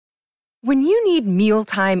When you need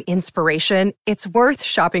mealtime inspiration, it's worth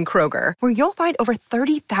shopping Kroger, where you'll find over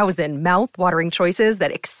 30,000 mouth-watering choices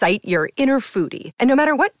that excite your inner foodie. And no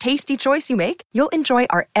matter what tasty choice you make, you'll enjoy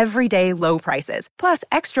our everyday low prices, plus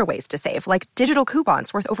extra ways to save, like digital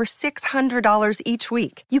coupons worth over $600 each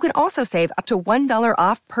week. You can also save up to $1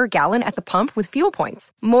 off per gallon at the pump with fuel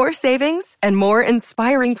points. More savings and more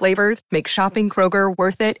inspiring flavors make shopping Kroger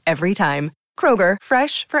worth it every time. Kroger,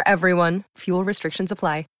 fresh for everyone. Fuel restrictions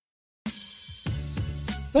apply.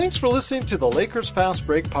 Thanks for listening to the Lakers Fast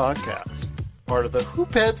Break podcast, part of the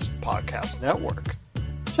Hoopheads Podcast Network.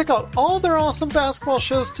 Check out all their awesome basketball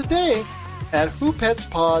shows today at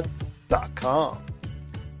hoopheadspod.com.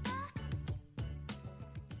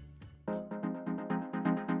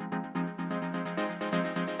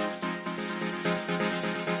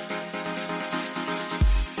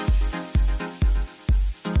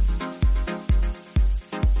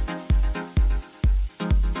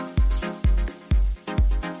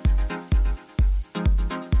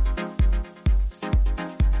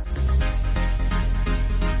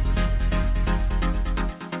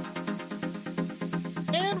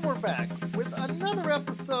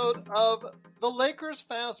 Episode of the Lakers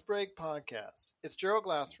Fast Break podcast. It's Gerald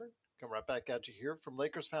Glassford. Come right back at you here from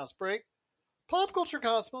Lakers Fast Break, Pop Culture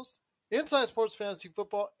Cosmos, Inside Sports Fantasy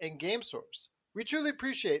Football, and Game Source. We truly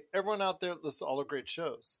appreciate everyone out there that listens to all the great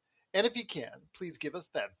shows. And if you can, please give us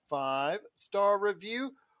that 5-star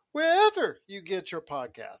review wherever you get your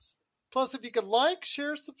podcasts. Plus, if you could like,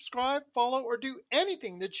 share, subscribe, follow, or do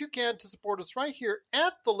anything that you can to support us right here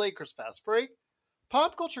at the Lakers Fast Break,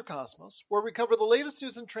 Pop Culture Cosmos, where we cover the latest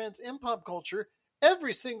news and trends in pop culture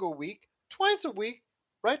every single week, twice a week,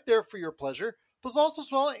 right there for your pleasure. Plus also as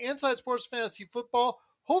well, Inside Sports Fantasy Football.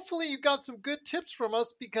 Hopefully you got some good tips from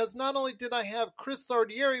us, because not only did I have Chris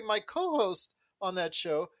Sardieri, my co-host on that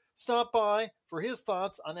show, stop by for his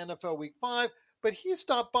thoughts on NFL Week 5, but he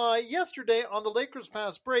stopped by yesterday on the Lakers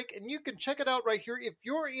Fast Break, and you can check it out right here. If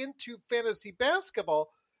you're into fantasy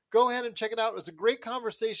basketball, go ahead and check it out. It was a great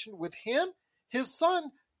conversation with him, his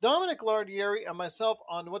son, Dominic Lardieri, and myself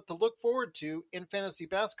on what to look forward to in fantasy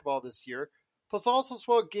basketball this year. Plus also as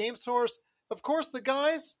well, Game Source. Of course, the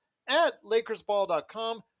guys at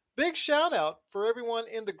LakersBall.com. Big shout out for everyone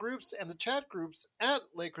in the groups and the chat groups at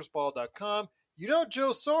LakersBall.com. You know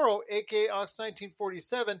Joe Soro, a.k.a.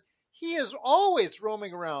 Ox1947. He is always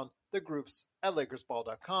roaming around the groups at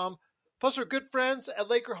LakersBall.com. Plus our good friends at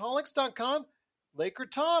Lakerholics.com. Laker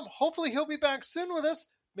Tom, hopefully he'll be back soon with us.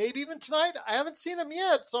 Maybe even tonight. I haven't seen him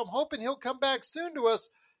yet, so I'm hoping he'll come back soon to us.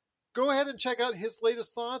 Go ahead and check out his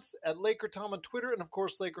latest thoughts at Laker Tom on Twitter and, of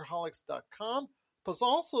course, Lakerholics.com. Plus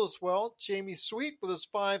also as well, Jamie Sweet with his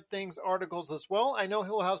 5 Things articles as well. I know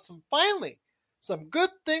he'll have some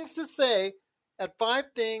good things to say at 5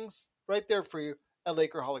 Things right there for you at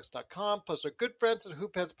Lakerholics.com. Plus our good friends at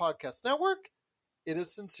Hoopheads Podcast Network. It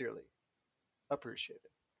is sincerely appreciated.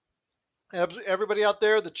 Everybody out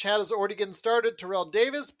there, the chat is already getting started. Terrell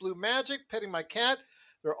Davis, Blue Magic, Petting My Cat.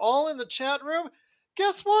 They're all in the chat room.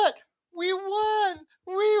 Guess what? We won!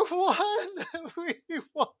 We won! We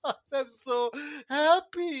won! I'm so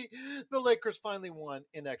happy. The Lakers finally won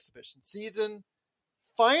in exhibition season.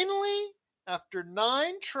 Finally, after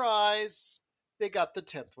 9 tries, they got the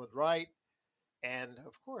 10th one right. And,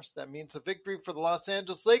 of course, that means a victory for the Los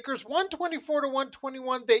Angeles Lakers.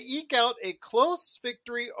 124-121. They eke out a close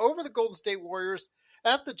victory over the Golden State Warriors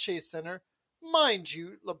at the Chase Center. Mind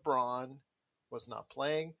you, LeBron was not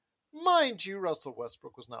playing. Mind you, Russell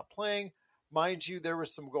Westbrook was not playing. Mind you, there were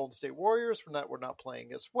some Golden State Warriors that were not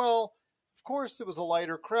playing as well. Of course, it was a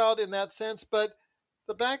lighter crowd in that sense, but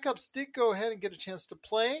the backups did go ahead and get a chance to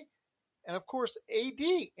play. And, of course, AD,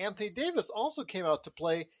 Anthony Davis, also came out to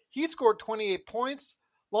play. He scored 28 points.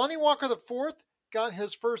 Lonnie Walker IV got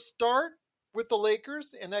his first start with the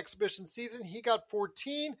Lakers in exhibition season. He got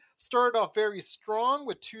 14, started off very strong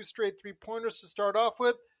with 2 straight three-pointers to start off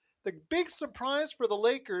with. The big surprise for the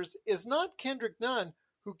Lakers is not Kendrick Nunn,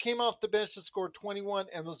 who came off the bench to score 21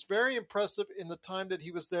 and was very impressive in the time that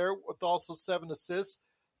he was there with also 7 assists,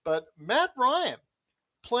 but Matt Ryan,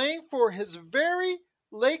 playing for his very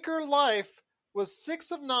Laker life, was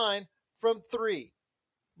 6 of 9 from 3.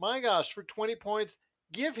 My gosh, for 20 points.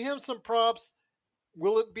 Give him some props.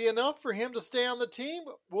 Will it be enough for him to stay on the team?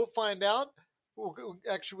 We'll find out. We'll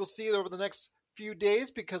see it over the next few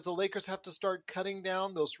days, because the Lakers have to start cutting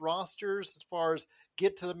down those rosters as far as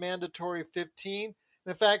get to the mandatory 15. And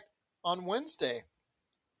in fact, on Wednesday,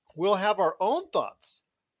 we'll have our own thoughts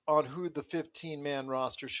on who the 15-man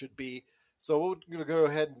roster should be. So we're going to go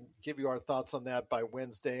ahead and give you our thoughts on that by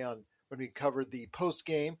Wednesday on when we cover the post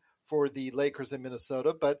game for the Lakers in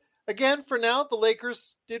Minnesota. But Again, for now, the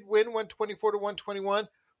Lakers did win 124-121.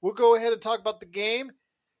 We'll go ahead and talk about the game.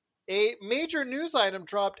 A major news item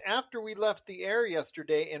dropped after we left the air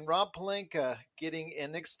yesterday in Rob Pelinka getting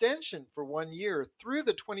an extension for 1 year through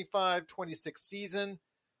the 25-26 season.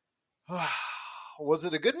 Was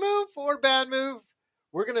it a good move or a bad move?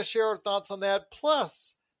 We're going to share our thoughts on that.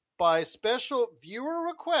 Plus, by special viewer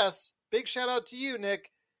requests, big shout out to you,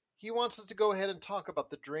 Nick. He wants us to go ahead and talk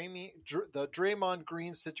about the Draymond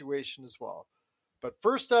Green situation as well. But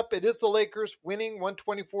first up, it is the Lakers winning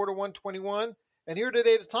 124-121. And here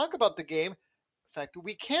today to talk about the game. In fact,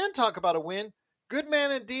 we can talk about a win. Good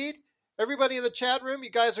man indeed. Everybody in the chat room, you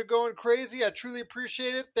guys are going crazy. I truly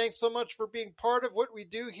appreciate it. Thanks so much for being part of what we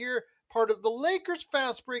do here, part of the Lakers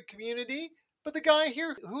Fast Break community. But the guy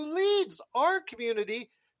here who leads our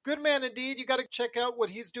community, good man indeed. You got to check out what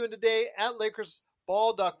he's doing today at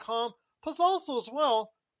LakersBall.com. Plus also as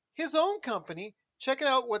well, his own company. Check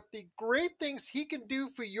out what the great things he can do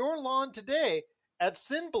for your lawn today at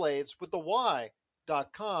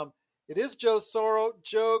SinBlades.com. It is Joe Soro.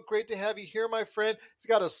 Joe, great to have you here, my friend. He's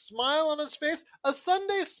got a smile on his face, a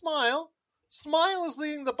Sunday smile. Smile is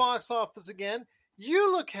leading the box office again.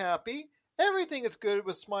 You look happy. Everything is good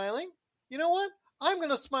with smiling. You know what? I'm going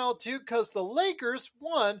to smile too because the Lakers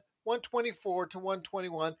won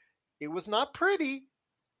 124-121. It was not pretty,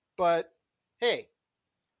 but hey,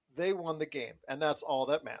 they won the game, and that's all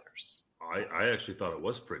that matters. I actually thought it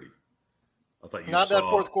was pretty. I thought you not saw... that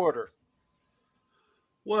fourth quarter.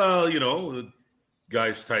 Well, the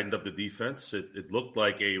guys tightened up the defense. It looked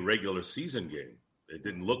like a regular season game. It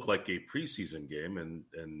didn't look like a preseason game,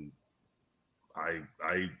 and I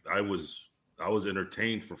was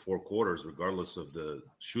entertained for 4 quarters, regardless of the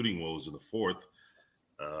shooting woes in the fourth.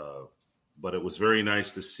 But it was very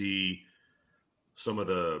nice to see some of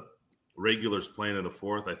the regulars playing in the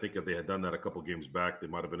fourth. I think if they had done that a couple games back, they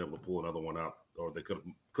might have been able to pull another one out, or they could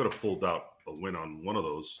have pulled out a win on one of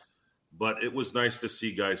those. But it was nice to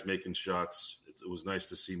see guys making shots. It was nice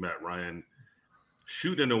to see Matt Ryan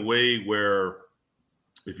shoot in a way where,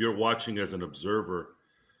 if you're watching as an observer,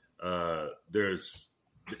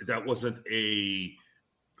 that wasn't a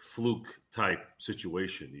fluke type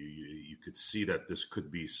situation. You could see that this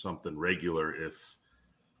could be something regular if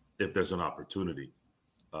there's an opportunity.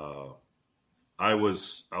 I'm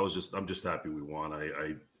just happy we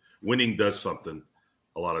won. Winning does something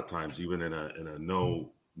a lot of times, even in a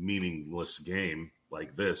no meaningless game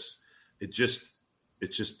like this. It just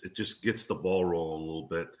gets the ball rolling a little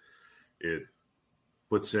bit. It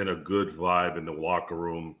puts in a good vibe in the locker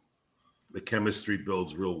room. The chemistry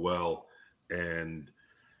builds real well, and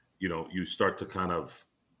you start to kind of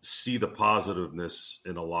see the positiveness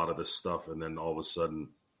in a lot of this stuff, and then all of a sudden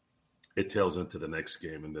it tails into the next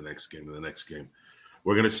game and the next game and the next game.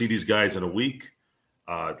 We're going to see these guys in a week.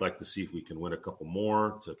 I'd like to see if we can win a couple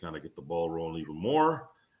more to kind of get the ball rolling even more,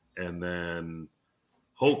 and then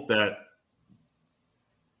hope that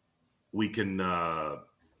we can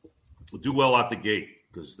do well out the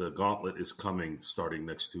gate, because the gauntlet is coming starting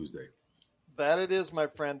next Tuesday. That it is, my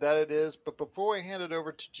friend, that it is. But before I hand it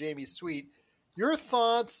over to Jamie Sweet, your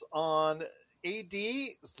thoughts on AD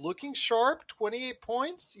is looking sharp, 28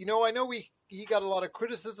 points. I know he got a lot of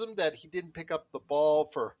criticism that he didn't pick up the ball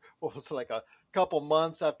for, what was it, like a couple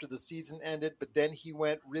months after the season ended, but then he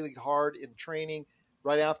went really hard in training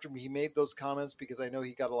right after he made those comments, because I know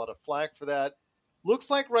he got a lot of flack for that. Looks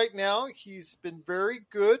like right now he's been very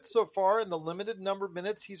good so far in the limited number of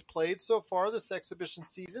minutes he's played so far this exhibition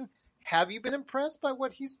season. Have you been impressed by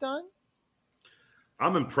what he's done?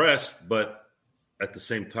 I'm impressed, but at the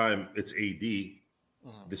same time, it's AD.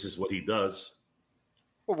 Mm-hmm. This is what he does.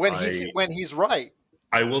 Well, when he's right.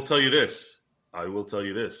 I will tell you this.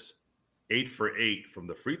 8 for 8 from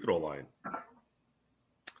the free throw line.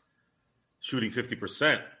 Shooting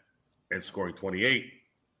 50% and scoring 28.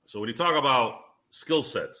 So when you talk about skill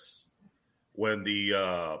sets, when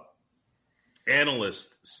the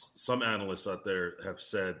some analysts out there have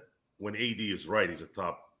said when AD is right, he's a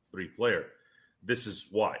top 3 player. This is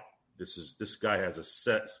why. This guy has a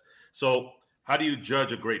set. So how do you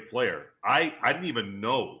judge a great player? I didn't even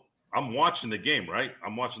know. I'm watching the game, right?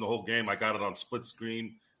 I'm watching the whole game. I got it on split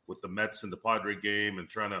screen with the Mets and the Padre game, and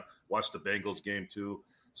trying to watch the Bengals game too.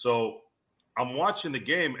 So I'm watching the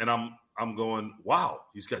game, and I'm going, wow,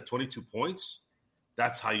 he's got 22 points.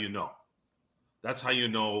 That's how you know. That's how you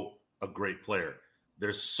know a great player.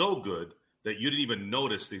 They're so good that you didn't even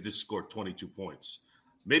notice they just scored 22 points.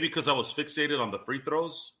 Maybe because I was fixated on the free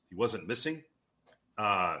throws. He wasn't missing.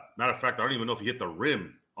 Matter of fact, I don't even know if he hit the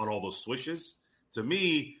rim on all those swishes. To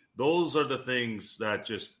me, those are the things that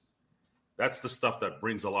That's the stuff that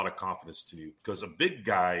brings a lot of confidence to you, because a big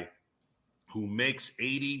guy who makes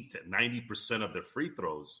 80 to 90% of their free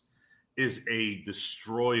throws is a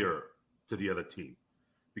destroyer to the other team,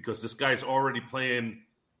 because this guy's already playing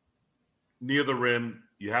near the rim.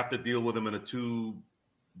 You have to deal with him in a 2,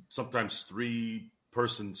 sometimes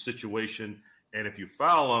 3-person situation. And if you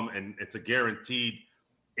foul him and it's a guaranteed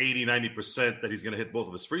 80, 90% that he's going to hit both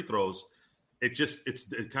of his free throws, it's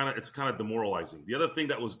kind of demoralizing. The other thing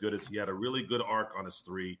that was good is he had a really good arc on his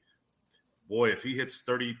 3. Boy, if he hits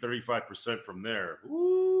 30, 35% from there,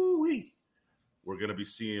 woo-wee, we're going to be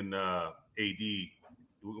seeing AD.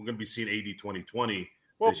 We're going to be seeing AD 2020.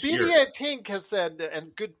 Well, BDA Pink has said,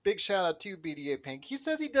 and good big shout out to BDA Pink. He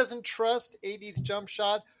says he doesn't trust AD's jump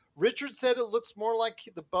shot. Richard said it looks more like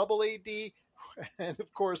the bubble AD. And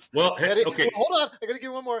of course, hold on. I got to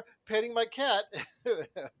give one more. Petting my cat,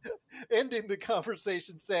 ending the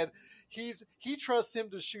conversation, said he trusts him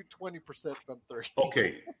to shoot 20% from 3.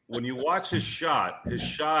 Okay, when you watch his shot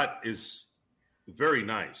is very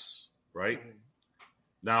nice, right? Mm-hmm.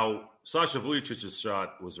 Now, Sasha Vujicic's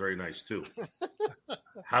shot was very nice too.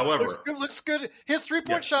 However, looks good. His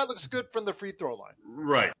 3-point shot looks good from the free throw line.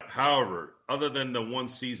 Right. However, other than the one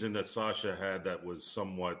season that Sasha had that was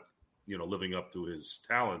somewhat, living up to his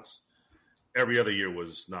talents, every other year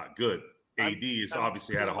was not good. AD has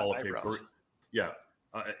obviously had a Hall of Fame career. Yeah.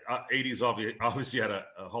 AD's obviously had a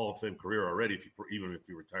Hall of Fame career already, even if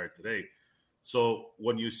he retired today. So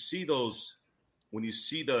when you see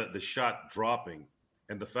the shot dropping,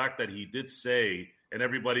 and the fact that he did say, and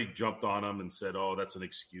everybody jumped on him and said, oh, that's an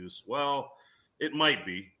excuse. Well, it might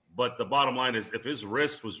be. But the bottom line is, if his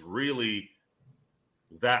wrist was really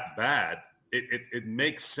that bad, it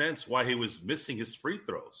makes sense why he was missing his free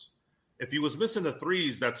throws. If he was missing the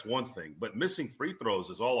threes, that's one thing. But missing free throws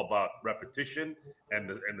is all about repetition and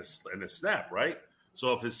the snap, right?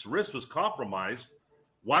 So if his wrist was compromised,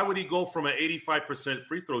 why would he go from an 85%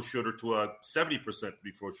 free throw shooter to a 70%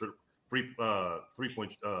 free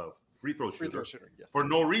throw shooter, yes, for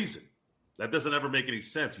no reason? That doesn't ever make any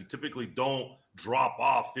sense. You typically don't drop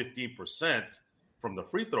off 15% from the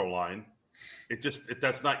free throw line.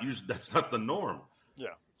 That's not the norm. Yeah.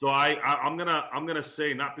 So I'm gonna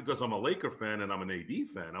say, not because I'm a Laker fan and I'm an AD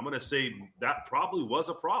fan, I'm gonna say that probably was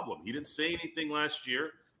a problem. He didn't say anything last year,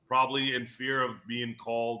 probably in fear of being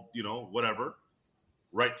called, whatever,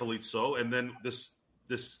 rightfully so. And then this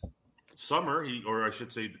summer,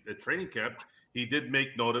 at training camp, he did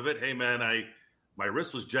make note of it. Hey man, my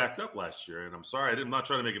wrist was jacked up last year, and I'm sorry. I'm not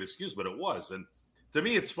trying to make an excuse, but it was. And to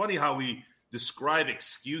me, it's funny how we describe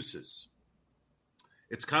excuses.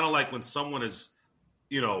 It's kind of like when someone is,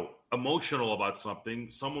 emotional about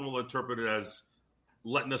something, someone will interpret it as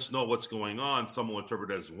letting us know what's going on. Someone will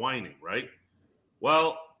interpret it as whining, right?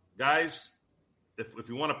 Well, guys, if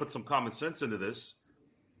you want to put some common sense into this,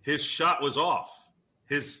 his shot was off.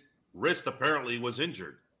 His wrist apparently was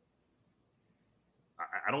injured.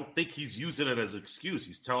 I don't think he's using it as an excuse.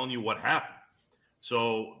 He's telling you what happened.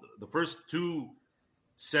 So the first 2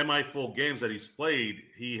 semi-full games that he's played,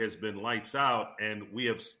 he has been lights out, and we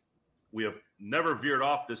have never veered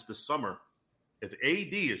off this summer. If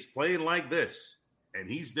AD is playing like this and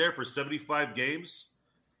he's there for 75 games,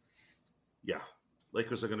 yeah,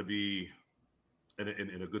 Lakers are going to be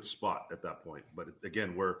in a good spot at that point. But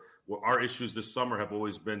again, our issues this summer have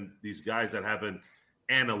always been these guys that haven't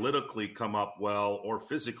analytically come up well, or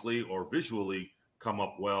physically or visually come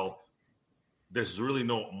up well. There's really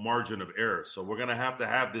no margin of error. So we're going to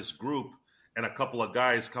have this group and a couple of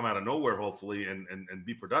guys come out of nowhere, hopefully, and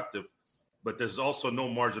be productive. But there's also no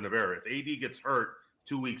margin of error. If AD gets hurt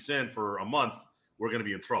 2 weeks in for a month, we're going to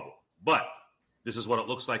be in trouble. But this is what it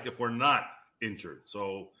looks like if we're not injured.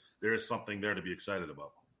 So there is something there to be excited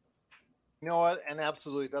about. You know what? And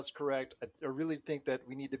absolutely, that's correct. I really think that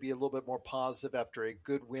we need to be a little bit more positive after a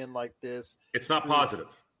good win like this. It's not positive.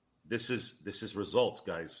 This is results,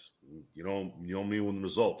 guys. You know me with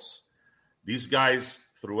results. These guys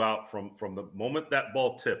throughout from the moment that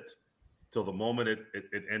ball tipped till the moment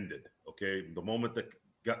it ended. Okay, the moment that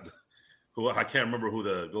got I can't remember who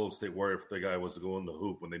the Golden State Warrior guy was going to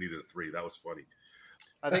hoop when they needed a 3. That was funny.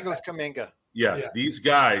 I think it was Kuminga. Yeah, these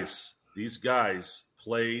guys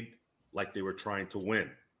played like they were trying to win,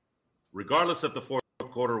 regardless if the fourth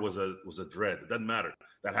quarter was a dread. It doesn't matter.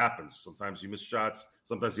 That happens. Sometimes you miss shots.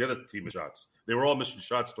 Sometimes the other team missed shots. They were all missing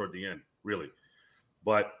shots toward the end, really.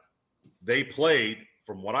 But they played,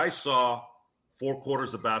 from what I saw, 4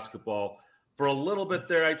 quarters of basketball. For a little bit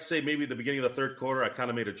there, I'd say maybe the beginning of the third quarter, I kind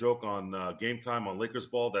of made a joke on Game Time on Lakers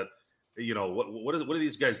Ball that, what do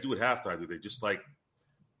these guys do at halftime? Do they just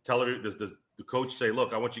tell her, does the coach say,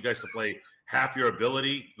 look, I want you guys to play half your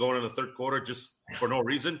ability going in the third quarter just for no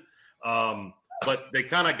reason? But they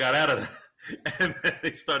kind of got out of that, and then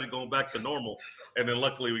they started going back to normal. And then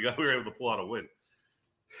luckily we were able to pull out a win.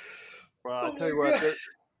 Well, I'll tell you what,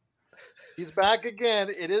 he's back again.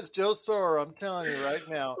 It is Joe Soro. I'm telling you right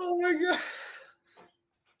now. Oh my God.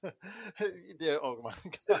 Yeah, oh my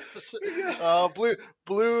gosh.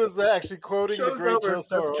 Blue is actually quoting the great Joe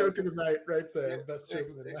Soro. Best joke of the night right there. Best joke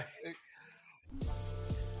of the night.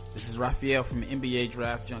 This is Raphael from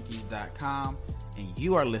NBADraftJunkies.com, and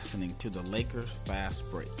you are listening to the Lakers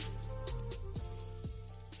Fast Break.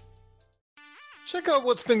 Check out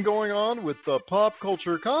what's been going on with the Pop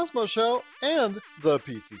Culture Cosmos Show and the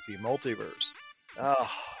PCC Multiverse.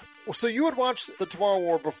 So you would watch the Tomorrow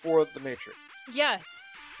War before The Matrix? Yes.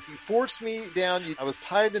 If you forced me down, I was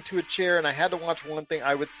tied into a chair and I had to watch one thing,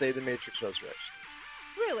 I would say The Matrix Resurrections.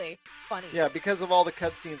 Really? Funny. Yeah, because of all the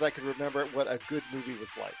cutscenes, I could remember what a good movie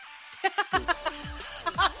was like.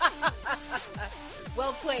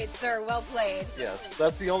 Well played, sir. Well played. Yes,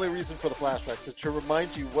 that's the only reason for the flashbacks, to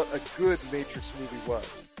remind you what a good Matrix movie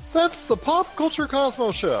was. That's the Pop Culture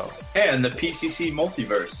Cosmos Show. And the PCC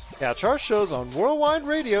Multiverse. Catch our shows on Worldwide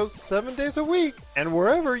Radio 7 days a week and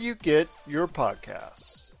wherever you get your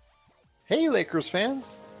podcasts. Hey, Lakers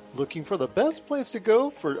fans. Looking for the best place to go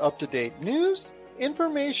for up-to-date news,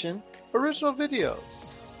 information, original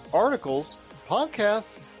videos, articles,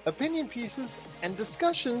 podcasts, opinion pieces, and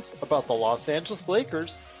discussions about the Los Angeles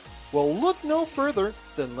Lakers? Well, look no further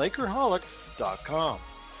than Lakerholics.com.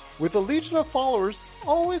 With a legion of followers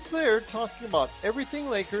always there talking about everything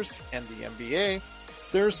Lakers and the NBA,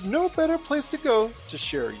 there's no better place to go to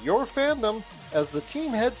share your fandom as the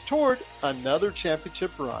team heads toward another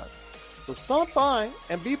championship run. So stop by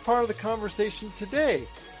and be part of the conversation today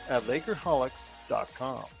at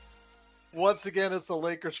Lakerholics.com. Once again, it's the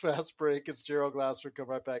Lakers Fast Break. It's Gerald Glassford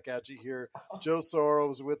coming right back at you here. Joe Soro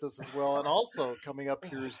is with us as well. And also coming up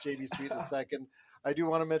here is J.D. Sweet in a second. I do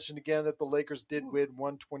want to mention again that the Lakers did win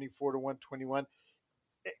 124-121.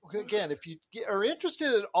 Again, if you are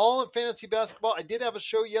interested at all in fantasy basketball, I did have a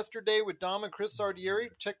show yesterday with Dom and Chris Sardieri.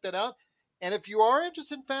 Check that out. And if you are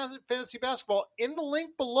interested in fantasy basketball, in the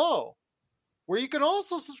link below, where you can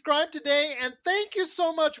also subscribe today. And thank you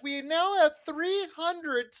so much. We now have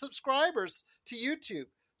 300 subscribers to YouTube.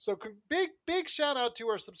 So big shout out to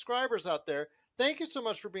our subscribers out there. Thank you so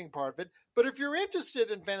much for being part of it. But if you're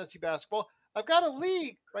interested in fantasy basketball, I've got a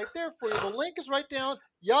league right there for you. The link is right down.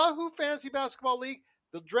 Yahoo Fantasy Basketball League.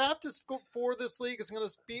 The draft for this league is going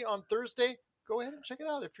to be on Thursday. Go ahead and check it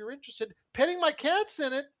out if you're interested. Petting my cats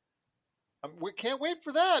in it. We can't wait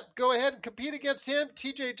for that. Go ahead and compete against him,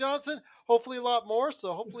 TJ Johnson, hopefully a lot more.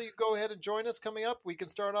 So hopefully you go ahead and join us coming up. We can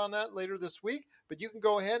start on that later this week, but you can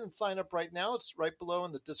go ahead and sign up right now. It's right below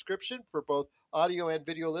in the description for both audio and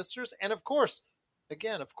video listeners. And of course,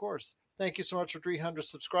 thank you so much for 300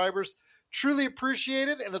 subscribers. Truly appreciate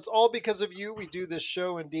it. And it's all because of you. We do this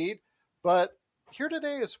show indeed. But here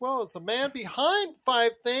today as well is the man behind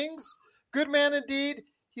 5 things. Good man indeed.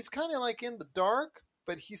 He's kind of like in the dark,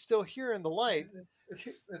 but he's still here in the light.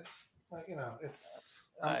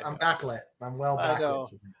 I'm backlit. I'm well backlit. I know.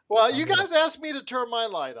 Well, you guys asked me to turn my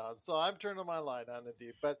light on, so I'm turning my light on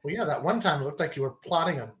indeed. But that one time it looked like you were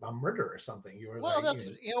plotting a murder or something. You were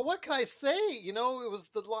what can I say? It was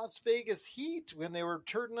the Las Vegas Heat when they were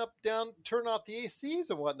turn off the ACs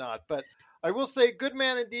and whatnot. But I will say, good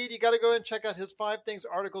man indeed. You got to go and check out his 5 things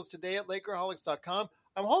articles today at Lakerholics.com.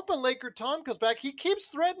 I'm hoping Laker Tom comes back. He keeps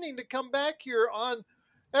threatening to come back here on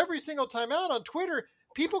every single time out on Twitter.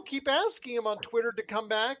 People keep asking him on Twitter to come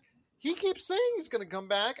back. He keeps saying he's going to come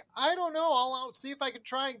back. I don't know. I'll see if I can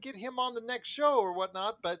try and get him on the next show or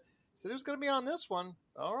whatnot. But he said he was going to be on this one.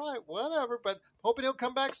 All right, whatever. But hoping he'll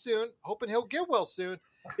come back soon. Hoping he'll get well soon.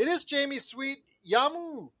 It is Jamie Sweet.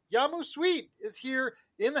 Yamu Sweet is here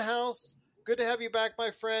in the house. Good to have you back,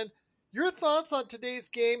 my friend. Your thoughts on today's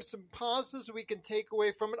game, some positives we can take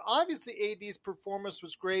away from it. Obviously, AD's performance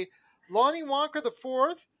was great. Lonnie Walker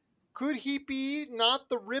IV, could he be not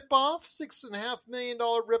the ripoff, $6.5 million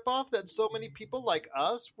ripoff that so many people like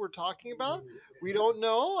us were talking about? We don't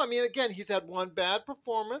know. I mean, again, he's had one bad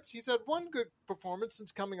performance. He's had one good performance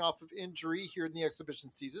since coming off of injury here in the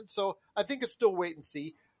exhibition season. So I think it's still wait and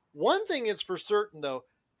see. One thing is for certain, though,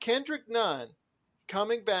 Kendrick Nunn,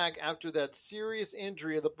 coming back after that serious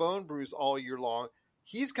injury of the bone bruise all year long,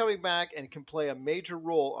 he's coming back and can play a major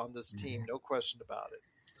role on this team. No question about it.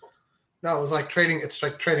 No, it was like trading. It's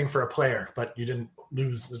like trading for a player, but you didn't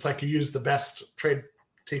lose. It's like you used the best trade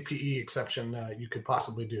TPE exception you could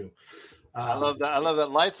possibly do. I love that. I love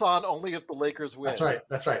that. Lights on only if the Lakers win. That's right.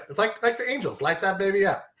 That's right. It's like the Angels. Light that baby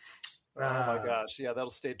up. Oh my gosh. Yeah, that'll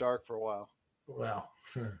stay dark for a while. Well.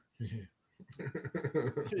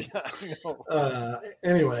 Yeah, I know.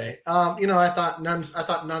 Anyway, I thought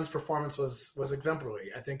Nunn's performance was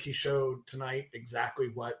exemplary. I think he showed tonight exactly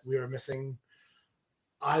what we were missing,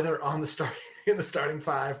 either on the starting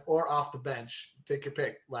five or off the bench. Take your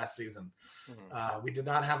pick. Last season, we did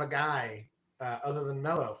not have a guy other than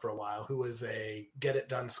Melo for a while who was a get it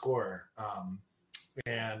done scorer,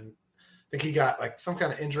 and I think he got like some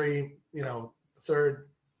kind of injury, third.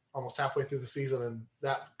 Almost halfway through the season, and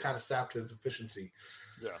that kind of sapped his efficiency.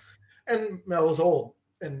 Yeah. And Melo's old,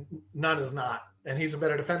 and Nunn is not, and he's a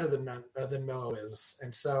better defender than Melo is.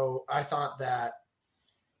 And so I thought that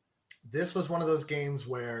this was one of those games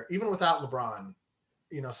where, even without LeBron,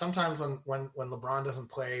 sometimes when LeBron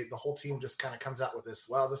doesn't play, the whole team just kind of comes out with this,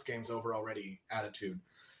 well, this game's over already attitude.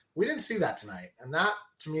 We didn't see that tonight. And that,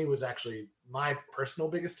 to me, was actually my personal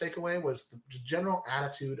biggest takeaway, was the general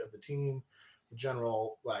attitude of the team, the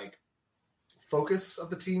general focus of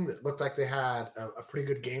the team. That looked like they had a pretty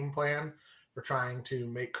good game plan for trying to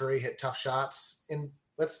make Curry hit tough shots. And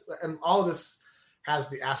all of this has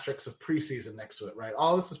the asterisks of preseason next to it, right?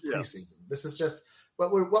 All this is preseason. Yes. This is just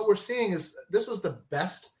what we're seeing is this was the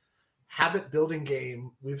best habit building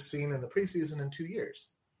game we've seen in the preseason in 2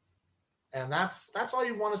 years. And that's all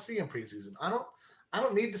you want to see in preseason. I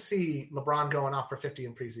don't need to see LeBron going off for 50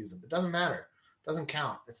 in preseason. It doesn't matter. It doesn't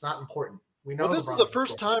count. It's not important. We know this is the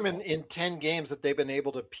first time in 10 games that they've been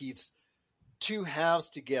able to piece two halves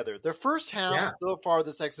together. Their first halves so far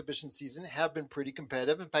this exhibition season have been pretty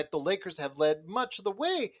competitive. In fact, the Lakers have led much of the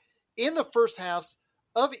way in the first halves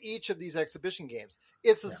of each of these exhibition games.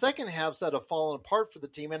 It's the second halves that have fallen apart for the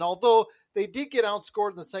team. And although they did get outscored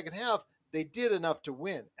in the second half, they did enough to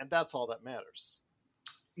win. And that's all that matters.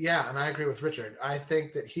 Yeah, and I agree with Richard. I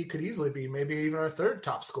think that he could easily be maybe even our third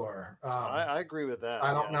top scorer. I agree with that.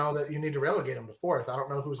 I don't know that you need to relegate him to fourth. I don't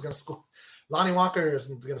know who's going to score. Lonnie Walker is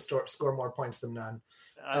going to score more points than Nunn.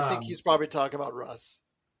 I think he's probably talking about Russ.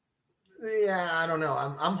 Yeah, I don't know.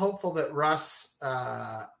 I'm hopeful that Russ.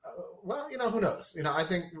 Who knows? I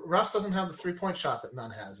think Russ doesn't have the 3-point shot that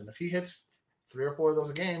Nunn has, and if he hits 3 or 4 of those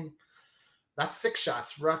a game, that's 6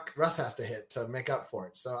 shots Russ has to hit to make up for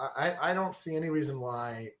it. So I don't see any reason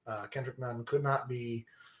why Kendrick Nunn couldn't be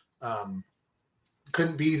the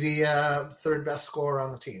third best scorer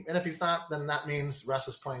on the team. And if he's not, then that means Russ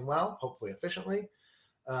is playing well, hopefully efficiently,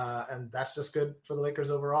 and that's just good for the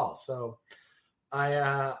Lakers overall. So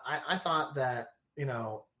I thought that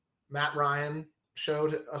Matt Ryan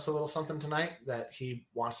showed us a little something tonight, that he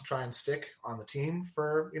wants to try and stick on the team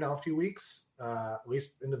for a few weeks, at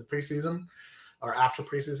least into the preseason, or after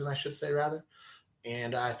preseason, I should say, rather.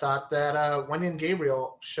 And I thought that Wenyen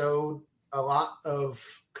Gabriel showed a lot of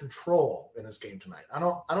control in his game tonight. I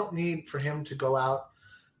don't need for him to go out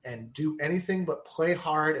and do anything but play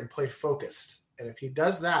hard and play focused. And if he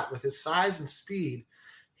does that with his size and speed,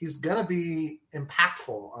 he's going to be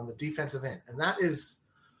impactful on the defensive end. And that is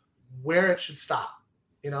where it should stop.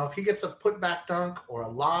 If he gets a putback dunk or a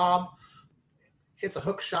lob, hits a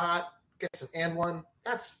hook shot, gets an and one,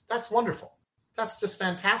 that's wonderful. That's just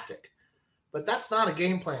fantastic. But that's not a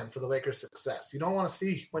game plan for the Lakers' success. You don't want to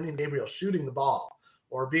see Wenyen Gabriel shooting the ball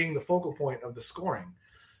or being the focal point of the scoring.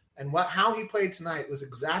 And how he played tonight was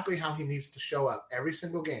exactly how he needs to show up every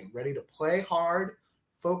single game, ready to play hard,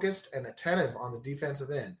 focused, and attentive on the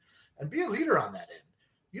defensive end, and be a leader on that end.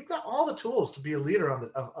 You've got all the tools to be a leader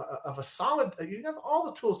of a solid. You have all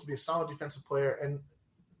the tools to be a solid defensive player, and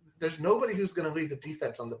there's nobody who's going to lead the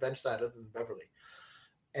defense on the bench side other than Beverly.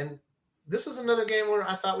 And this is another game where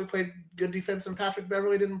I thought we played good defense and Patrick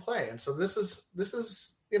Beverly didn't play. And so this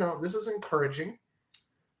is encouraging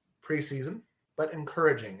preseason, but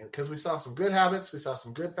encouraging because we saw some good habits, we saw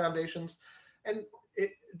some good foundations, and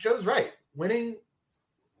Joe's right. Winning,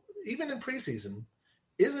 even in preseason,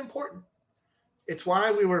 is important. It's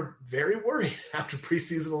why we were very worried after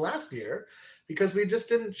preseason last year, because we just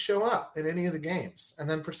didn't show up in any of the games and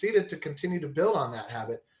then proceeded to continue to build on that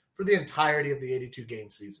habit for the entirety of the 82-game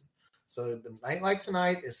season. So a night like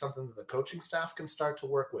tonight is something that the coaching staff can start to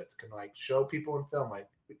work with, can show people in film,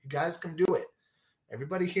 you guys can do it.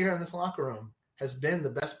 Everybody here in this locker room has been the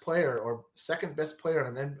best player or second best player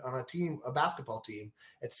on a team, a basketball team,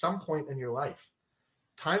 at some point in your life.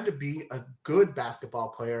 Time to be a good basketball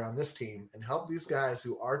player on this team and help these guys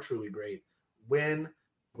who are truly great win.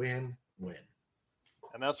 And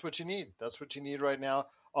that's what you need. That's what you need right now.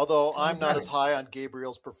 Although I'm not as high on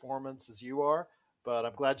Gabriel's performance as you are, but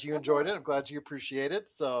I'm glad you enjoyed it. I'm glad you appreciate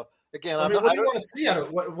it. So Again, what do you want to see out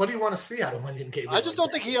of what do you want to see out of Wenyen Gabriel? I just don't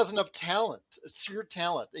think he has enough talent. It's sheer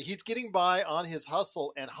talent. He's getting by on his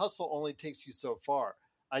hustle, and hustle only takes you so far.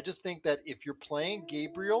 I just think that if you're playing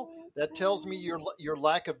Gabriel, that tells me your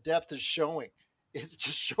lack of depth is showing. It's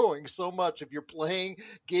just showing so much. If you're playing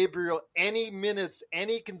Gabriel any minutes,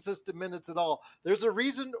 any consistent minutes at all, there's a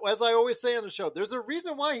reason, as I always say on the show, there's a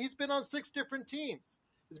reason why he's been on 6 different teams.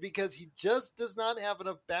 It's because he just does not have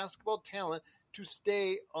enough basketball talent to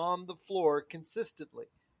stay on the floor consistently.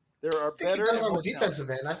 There are better on the defensive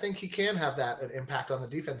end. I think he can have that impact on the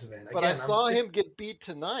defensive end. But again, I saw him get beat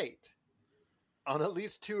tonight on at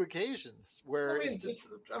least 2 occasions where it's just.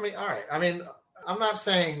 All right. I'm not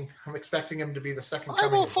saying I'm expecting him to be the second. I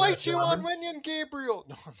will fight you on Wenyen Gabriel.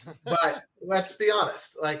 But let's be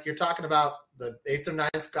honest. Like, you're talking about the 8th or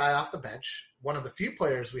 9th guy off the bench, one of the few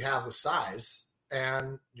players we have with size,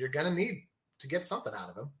 and you're going to need to get something out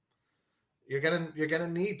of him. You're gonna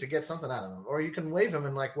need to get something out of him, or you can waive him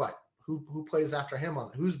and like what? Who plays after him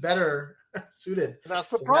on? Who's better suited? That's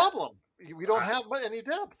the problem. We don't have any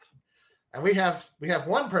depth, and we have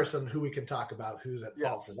one person who we can talk about who's at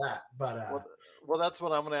fault for that. But well, that's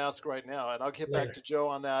what I'm going to ask right now, and I'll get back to Joe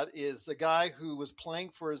on that. Is the guy who was playing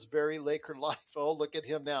for his very Laker life? Oh, look at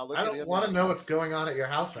him now! I don't want to know what's going on at your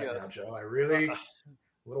house right now, Joe. I really.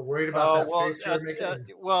 A little worried about that face you're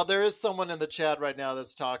making. Well, there is someone in the chat right now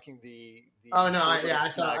that's talking the I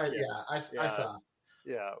saw.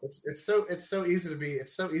 Yeah. It's so easy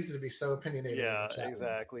to be so opinionated. Yeah,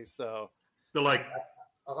 exactly. So they're like,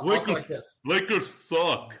 Lakers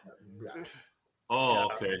suck. Yeah.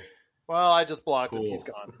 Oh, okay. Well, I just blocked him. He's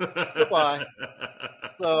gone. Goodbye.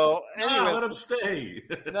 So, anyways, let him stay.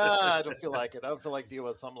 Nah, I don't feel like it. I don't feel like dealing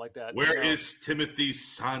with something like that. Where is Timothy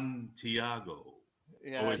Santiago?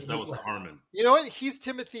 Yeah, that was Harmon. You know what? He's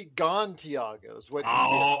Timothy Gontiago is what he is.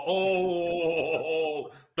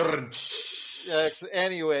 Yeah,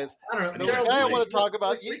 anyways, the guy I want to talk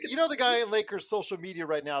about, you know the guy in Lakers social media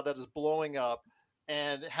right now that is blowing up,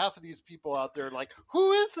 and half of these people out there are like,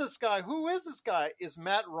 who is this guy? Who is this guy? Is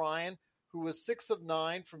Matt Ryan, who was 6 of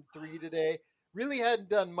 9 from 3 today. Really hadn't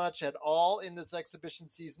done much at all in this exhibition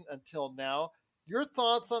season until now. Your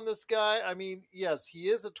thoughts on this guy? I mean, yes, he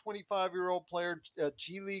is a 25-year-old player, a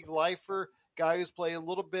G League lifer, guy who's played a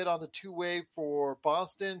little bit on the 2-way for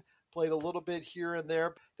Boston, played a little bit here and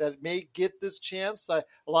there, that may get this chance. A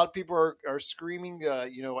lot of people are screaming,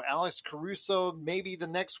 Alex Caruso, maybe the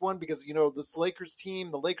next one, because, this Lakers team,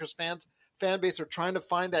 the Lakers fan base are trying to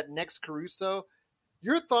find that next Caruso.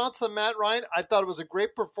 Your thoughts on Matt Ryan? I thought it was a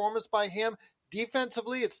great performance by him.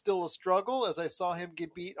 Defensively, it's still a struggle, as I saw him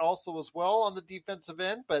get beat also as well on the defensive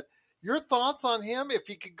end. But your thoughts on him, if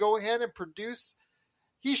he could go ahead and produce?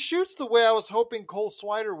 He shoots the way I was hoping Cole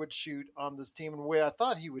Swider would shoot on this team and the way I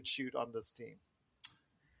thought he would shoot on this team.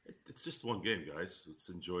 It's just one game, guys. Let's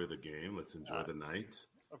enjoy the game. Let's enjoy the night.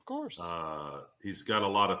 Of course. He's got a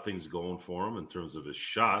lot of things going for him in terms of his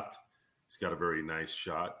shot. He's got a very nice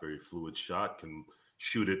shot, very fluid shot, can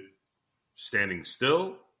shoot it standing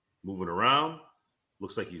still, moving around.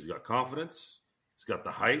 Looks like he's got confidence. He's got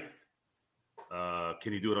the height.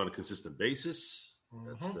 Can he do it on a consistent basis?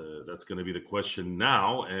 That's going to be the question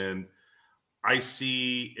now. And I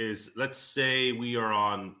see let's say we are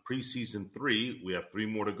on preseason 3. We have 3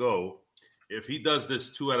 more to go. If he does this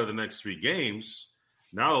 2 out of the next 3 games,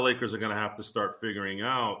 now the Lakers are going to have to start figuring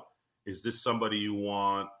out, is this somebody you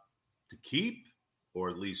want to keep or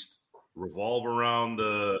at least revolve around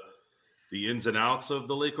the ins and outs of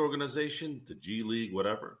the Laker organization, the G League,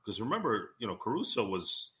 whatever? Because remember, Caruso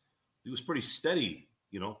was pretty steady,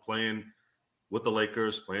 playing with the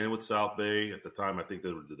Lakers, playing with South Bay. At the time, I think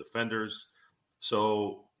they were the Defenders.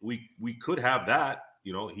 So we could have that.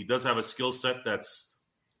 He does have a skill set that's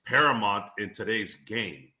paramount in today's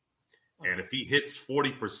game. And if he hits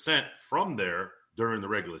 40% from there during the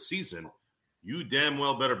regular season, you damn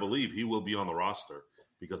well better believe he will be on the roster,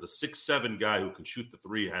 because a 6'7" guy who can shoot the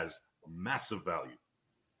 3 has massive value.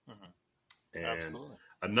 And Absolutely.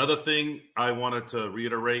 Another thing I wanted to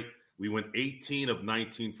reiterate, we went 18 of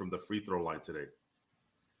 19 from the free throw line today.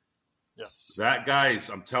 Yes. That, guys,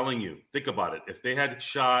 I'm telling you, think about it. If they had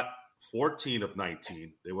shot 14 of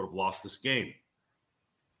 19, they would have lost this game.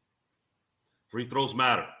 Free throws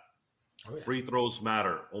matter. Oh, yeah. Free throws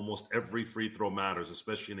matter. Almost every free throw matters,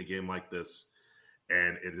 especially in a game like this.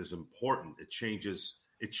 And it is important. It changes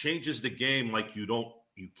the game like you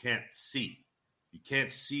can't see. You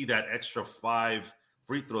can't see that extra 5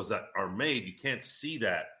 free throws that are made. You can't see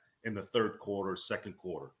that in the third quarter, second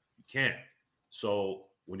quarter. You can't. So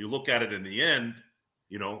when you look at it in the end,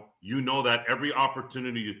 you know that every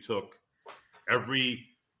opportunity you took, every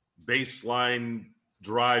baseline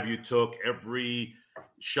drive you took, every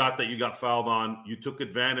shot that you got fouled on, you took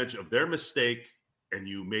advantage of their mistake and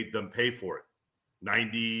you made them pay for it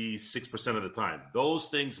 96% of the time. Those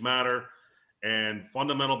things matter, and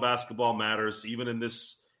fundamental basketball matters, even in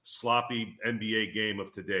this sloppy NBA game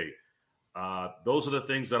of today. Those are the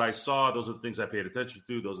things that I saw. Those are the things I paid attention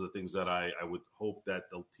to. Those are the things that I would hope that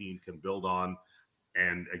the team can build on.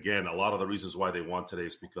 And again, a lot of the reasons why they won today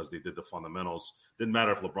is because they did the fundamentals. Didn't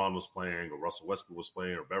matter if LeBron was playing or Russell Westbrook was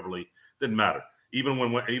playing or Beverly. Didn't matter. Even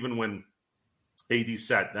when AD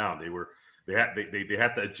sat down, they had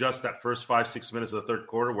to adjust that first 5-6 minutes of the third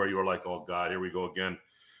quarter where you were like, oh God, here we go again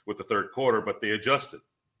with the third quarter. But they adjusted.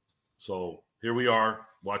 So here we are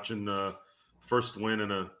watching the first win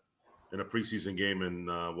in a preseason game in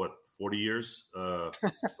 40 years. So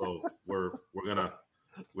we're gonna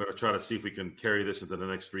try to see if we can carry this into the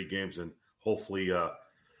next 3 games and hopefully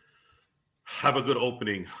have a good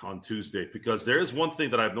opening on Tuesday. Because there is one thing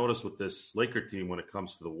that I've noticed with this Laker team when it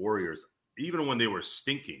comes to the Warriors, even when they were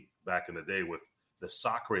stinking back in the day with the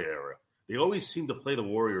Sacre era, they always seem to play the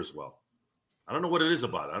Warriors well. I don't know what it is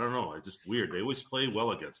about it. I don't know. It's just weird. They always play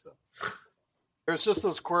well against them. There's just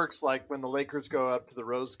those quirks, like when the Lakers go up to the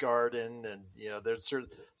Rose Garden, and there's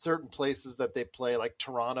certain places that they play, like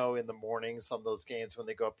Toronto in the morning. Some of those games when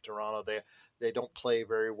they go up to Toronto, they don't play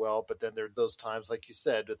very well. But then there are those times, like you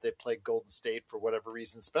said, that they play Golden State for whatever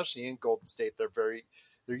reason. Especially in Golden State, they're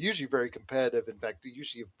usually very competitive. In fact, they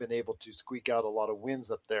usually have been able to squeak out a lot of wins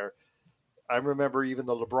up there. I remember even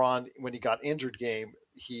the LeBron, when he got injured game,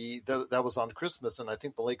 that was on Christmas, and I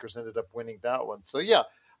think the Lakers ended up winning that one. So yeah.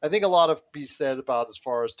 I think a lot of be said about as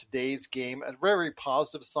far as today's game, a very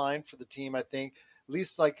positive sign for the team. I think, at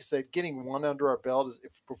least like you said, getting one under our belt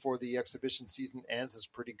before the exhibition season ends is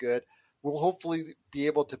pretty good. We'll hopefully be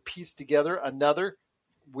able to piece together another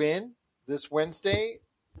win this Wednesday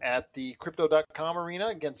at the Crypto.com arena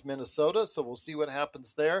against Minnesota. So we'll see what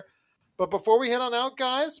happens there. But before we head on out,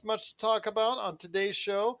 guys, much to talk about on today's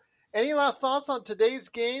show. Any last thoughts on today's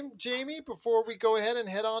game, Jamie, before we go ahead and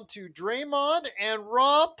head on to Draymond and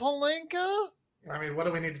Rob Pelinka? I mean, what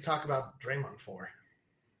do we need to talk about Draymond for?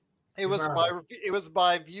 It was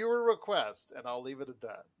by viewer request, and I'll leave it at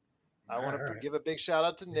that. I want to give a big shout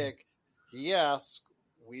out to Nick. He asked,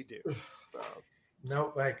 we do. So.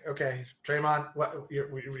 No, okay, Draymond, what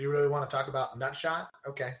you really want to talk about? Nutshot?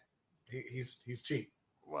 Okay, he's cheap.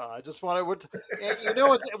 Well, I just wanted to,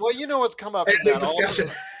 what's come up in that discussion.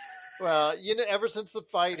 Well, ever since the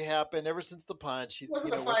fight happened, ever since the punch, it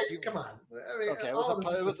wasn't a fight. Come on. I mean, okay, it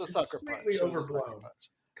was a sucker punch. Completely overblown.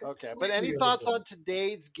 Okay, but any thoughts on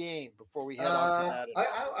today's game before we head on to that?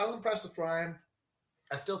 I was impressed with Bryant.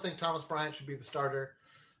 I still think Thomas Bryant should be the starter.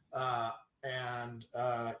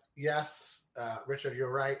 Yes, Richard,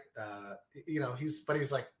 you're right.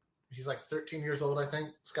 He's like 13 years old, I think,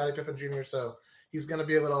 Scottie Pippen Jr. So he's going to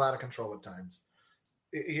be a little out of control at times.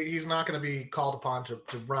 He's not going to be called upon to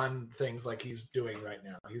run things like he's doing right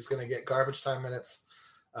now. He's going to get garbage time minutes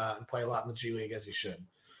and play a lot in the G League as he should.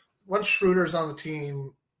 Once Schroeder's on the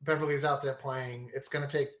team, Beverly's out there playing, it's going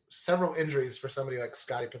to take several injuries for somebody like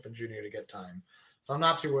Scottie Pippen Jr. to get time. So I'm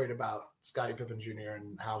not too worried about Scottie Pippen Jr.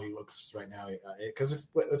 and how he looks right now. Because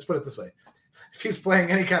let's put it this way. If he's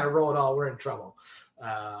playing any kind of role at all, we're in trouble.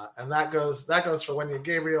 And that goes for Wendy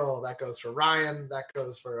Gabriel, that goes for Ryan, that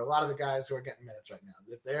goes for a lot of the guys who are getting minutes right now.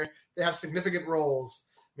 If they have significant roles,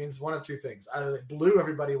 it means one of two things. Either they blew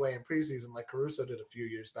everybody away in preseason like Caruso did a few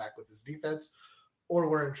years back with his defense, or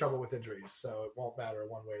we're in trouble with injuries. So it won't matter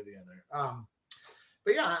one way or the other.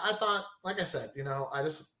 But yeah, I thought, like I said,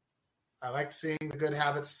 I like seeing the good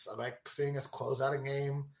habits. I like seeing us close out a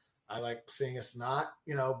game. I like seeing us not,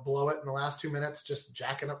 blow it in the last 2 minutes, just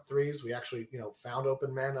jacking up threes. We actually, found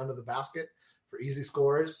open men under the basket for easy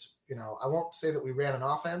scores. I won't say that we ran an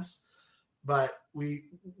offense, but we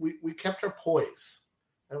kept our poise.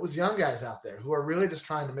 And it was young guys out there who are really just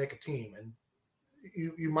trying to make a team. And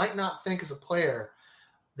you might not think as a player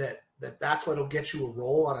that's what'll get you a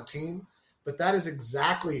role on a team, but that is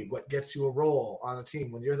exactly what gets you a role on a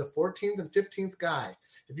team. When you're the 14th and 15th guy,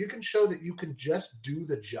 if you can show that you can just do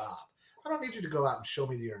the job, I don't need you to go out and show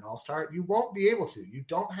me that you're an all-star. You won't be able to. You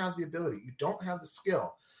don't have the ability. You don't have the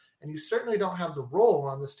skill. And you certainly don't have the role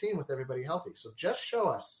on this team with everybody healthy. So just show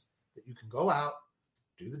us that you can go out,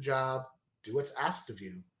 do the job, do what's asked of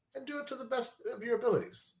you, and do it to the best of your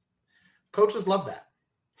abilities. Coaches love that.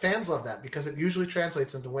 Fans love that because it usually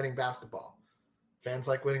translates into winning basketball. Fans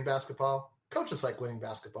like winning basketball. Coaches like winning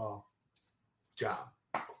basketball. Job.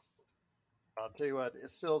 I'll tell you what,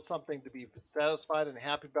 it's still something to be satisfied and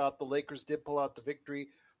happy about. The Lakers did pull out the victory,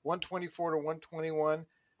 124-121.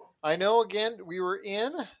 I know, again, we were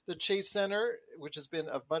in the Chase Center, which has been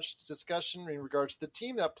of much discussion in regards to the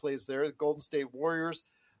team that plays there, the Golden State Warriors.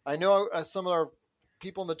 I know some of our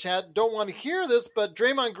people in the chat don't want to hear this, but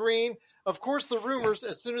Draymond Green, of course, the rumors,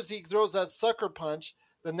 as soon as he throws that sucker punch,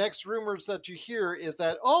 the next rumors that you hear is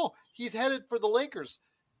that, he's headed for the Lakers.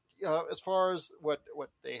 As far as what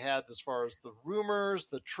they had, as far as the rumors,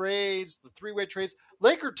 the trades, the three-way trades,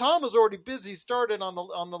 Laker Tom is already busy. Started on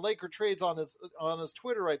the Laker trades on his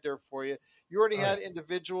Twitter right there for you. You already had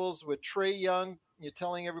individuals with Trae Young. You're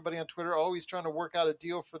telling everybody on Twitter, he's trying to work out a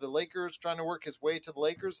deal for the Lakers, trying to work his way to the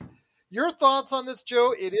Lakers. Your thoughts on this,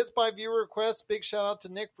 Joe? It is by viewer request. Big shout out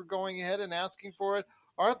to Nick for going ahead and asking for it.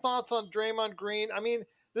 Our thoughts on Draymond Green? I mean,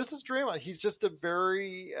 this is Draymond. He's just a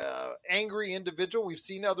very angry individual. We've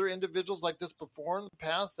seen other individuals like this before in the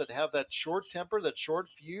past that have that short temper, that short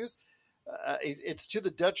fuse. It's to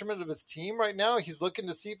the detriment of his team right now. He's looking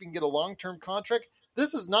to see if he can get a long-term contract.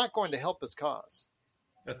 This is not going to help his cause.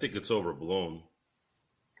 I think it's overblown.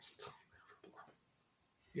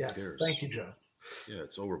 Yes, thank you, Joe. Yeah,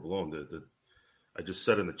 it's overblown. I just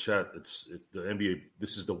said in the chat, the NBA.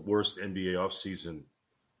 This is the worst NBA offseason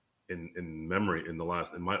in memory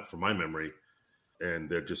from my memory, and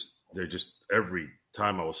they're just every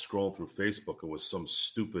time I was scrolling through Facebook, it was some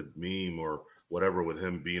stupid meme or whatever with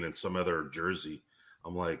him being in some other jersey.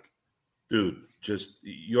 I'm like, dude,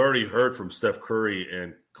 you already heard from Steph Curry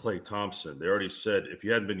and Klay Thompson. They already said if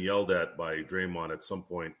you hadn't been yelled at by Draymond at some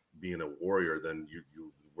point being a Warrior, then you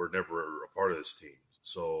were never a part of this team.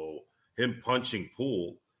 So him punching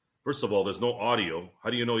Poole. First of all, there's no audio.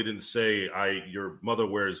 How do you know he didn't say, your mother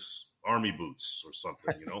wears army boots or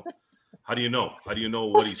something, How do you know? How do you know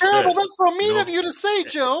what he terrible. said? That's so mean of you to say,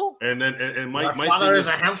 Joe. And then, and my father thing is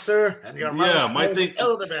a hamster, and your mother is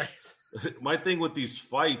elderberries. My thing with these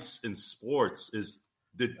fights in sports is,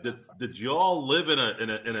 did you all live in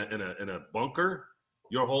a bunker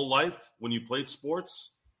your whole life when you played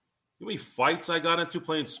sports? You know how many fights I got into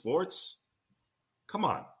playing sports? Come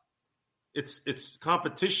on. It's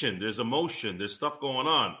competition. There's emotion. There's stuff going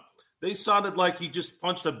on. They sounded like he just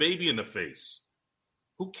punched a baby in the face.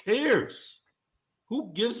 Who cares?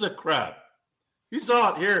 Who gives a crap? He's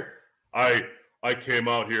out here. I came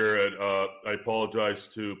out here and I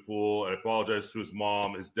apologized to Poole. I apologized to his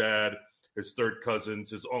mom, his dad, his third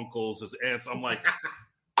cousins, his uncles, his aunts. I'm like,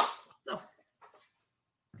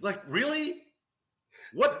 like, really?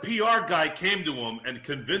 What PR guy came to him and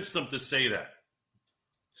convinced him to say that?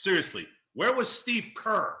 Seriously. Where was Steve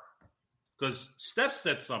Kerr? Because Steph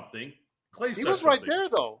said something. Klay said something. He was right there,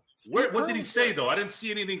 though. What did he say, though? I didn't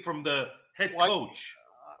see anything from the head coach.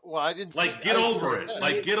 Well, I didn't. Get over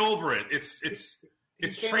it. Get over it.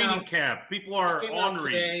 It's training camp. People are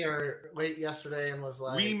ornery. Today or late yesterday, and was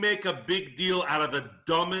like, we make a big deal out of the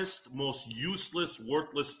dumbest, most useless,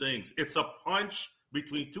 worthless things. It's a punch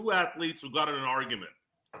between two athletes who got in an argument.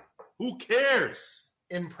 Who cares?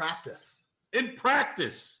 In practice.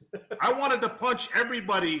 I wanted to punch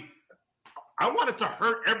everybody. I wanted to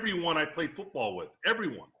hurt everyone I played football with.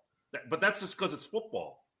 Everyone. But that's just because it's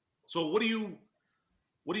football. So what are you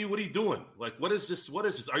doing? Like, what is this?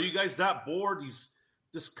 Are you guys that bored?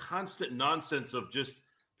 This constant nonsense of just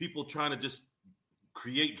people trying to just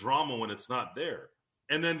create drama when it's not there.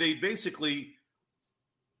 And then they basically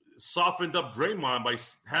softened up Draymond by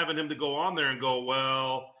having him to go on there and go,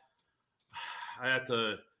 well, I had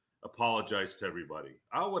to apologize to everybody.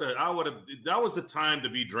 I would have. That was the time to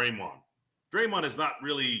be Draymond. Draymond is not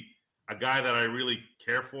really a guy that I really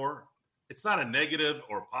care for. It's not a negative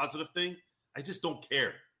or positive thing. I just don't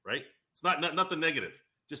care, right? It's not nothing negative.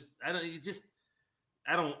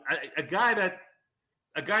 A guy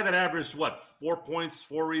that averaged 4 points,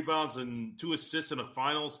 4 rebounds, and 2 assists in the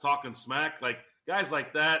finals, talking smack, like guys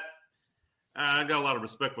like that. I got a lot of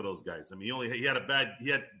respect for those guys. I mean, he had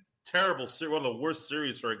terrible, one of the worst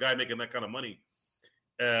series for a guy making that kind of money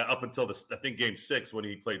up until game 6 when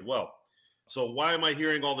he played well. So why am I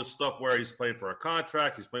hearing all this stuff where he's playing for a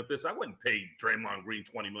contract? He's playing for this. I wouldn't pay Draymond Green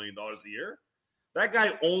 $20 million a year. That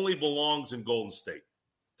guy only belongs in Golden State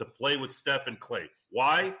to play with Steph and Klay.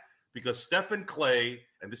 Why? Because Steph and Klay,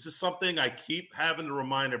 and this is something I keep having to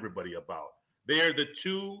remind everybody about, they are the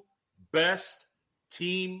 2 best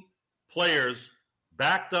team players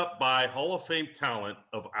backed up by Hall of Fame talent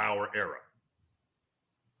of our era.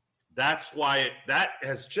 That's why that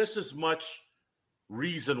has just as much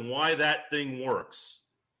reason why that thing works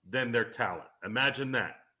than their talent. Imagine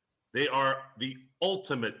that. They are the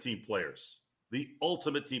ultimate team players.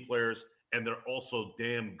 And they're also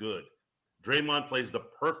damn good. Draymond plays the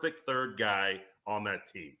perfect third guy on that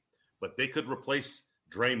team. But they could replace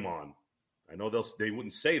Draymond. I know they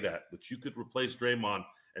wouldn't say that, but you could replace Draymond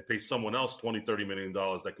and pay someone else $20-30 million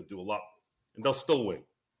that could do a lot, and they'll still win.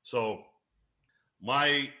 So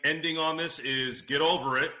my ending on this is get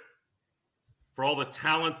over it. For all the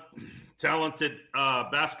talented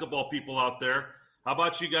basketball people out there, how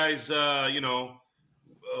about you guys, Woj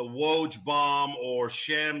bomb or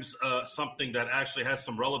Shams something that actually has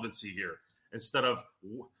some relevancy here instead of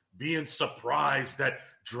being surprised that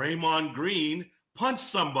Draymond Green punched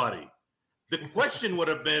somebody. The question would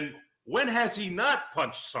have been, when has he not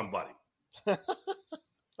punched somebody?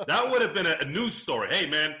 That would have been a news story. Hey,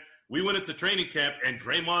 man, we went into training camp and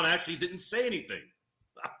Draymond actually didn't say anything.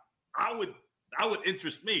 That would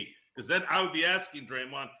interest me, because then I would be asking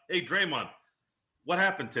Draymond, hey, Draymond, what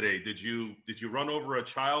happened today? Did you run over a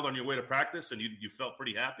child on your way to practice and you felt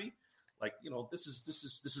pretty happy? Like, this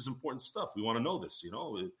is important stuff. We want to know this,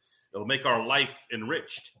 It'll make our life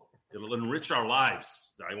enriched. It'll enrich our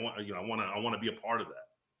lives. I want to be a part of that.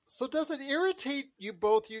 So does it irritate you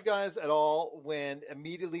guys at all when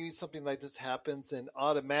immediately something like this happens and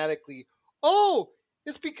automatically, oh,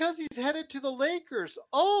 it's because he's headed to the Lakers.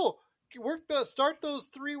 Oh, we're going to start those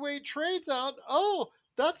three-way trades out. Oh,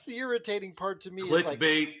 that's the irritating part to me.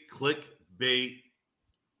 Clickbait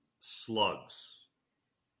slugs.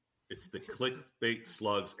 It's the clickbait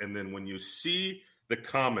slugs. And then when you see the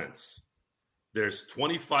comments, there's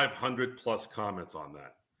 2,500 plus comments on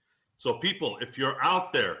that. So people, if you're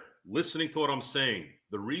out there listening to what I'm saying,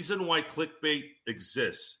 the reason why clickbait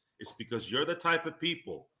exists is because you're the type of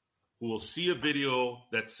people who will see a video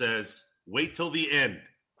that says, wait till the end,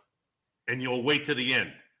 and you'll wait to the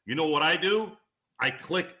end. You know what I do? I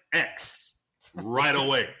click X right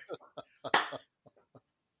away.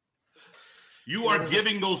 You are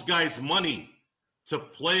giving those guys money to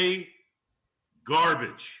play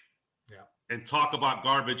garbage and talk about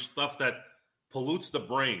garbage stuff that pollutes the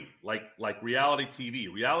brain, like reality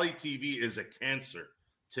TV. Reality TV is a cancer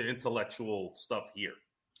to intellectual stuff here.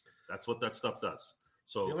 That's what that stuff does.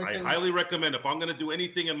 So I highly recommend, if I'm going to do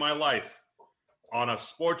anything in my life on a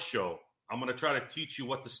sports show, I'm going to try to teach you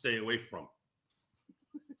what to stay away from.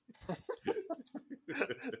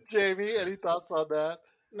 Jamie, any thoughts on that?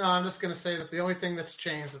 No, I'm just going to say that the only thing that's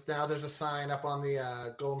changed is now there's a sign up on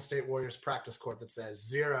the Golden State Warriors practice court that says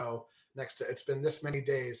 0 next to, it's been this many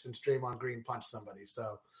days since Draymond Green punched somebody.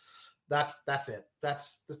 So that's it.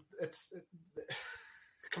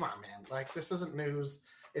 Come on, man. Like, this isn't news.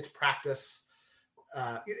 It's practice.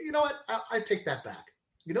 You know what? I take that back.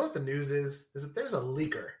 You know what the news is that there's a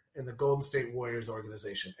leaker in the Golden State Warriors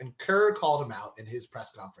organization, and Kerr called him out in his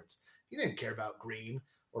press conference. He didn't care about Green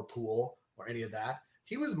or Poole or any of that.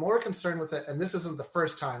 He was more concerned with it, and this isn't the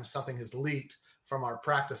first time something has leaked from our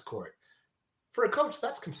practice court. For a coach,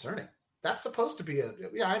 that's concerning. That's supposed to be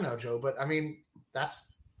I know, Joe, but I mean,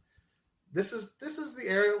 this is the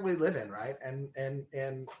area we live in, right? And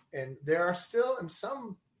there are still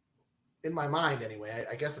in my mind anyway,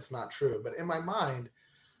 I guess it's not true, but in my mind,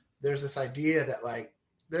 there's this idea that, like,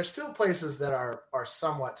 there's still places that are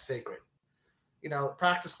somewhat sacred.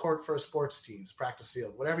 Practice court for a sports teams, practice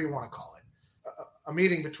field, whatever you want to call it. A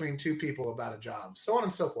meeting between two people about a job, so on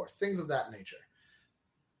and so forth, things of that nature.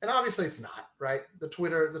 And obviously it's not, right? The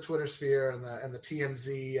Twitter sphere and the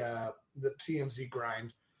TMZ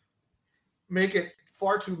grind make it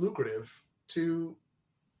far too lucrative to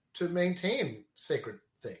maintain sacred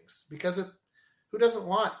things, because who doesn't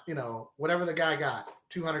want, whatever the guy got,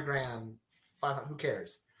 200 grand, 500, who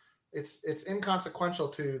cares? It's inconsequential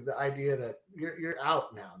to the idea that you're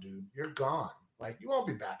out now, dude. You're gone. Like, you won't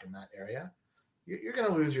be back in that area. You're going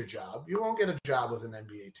to lose your job. You won't get a job with an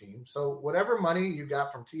NBA team. So whatever money you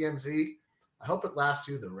got from TMZ, I hope it lasts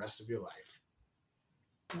you the rest of your life.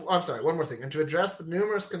 I'm sorry, one more thing. And to address the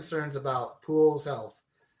numerous concerns about Poole's health,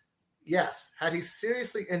 yes, had he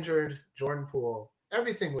seriously injured Jordan Poole,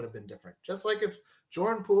 everything would have been different. Just like if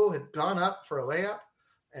Jordan Poole had gone up for a layup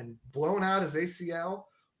and blown out his ACL,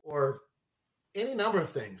 or any number of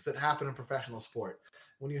things that happen in professional sport.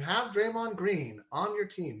 When you have Draymond Green on your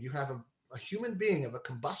team, you have a human being of a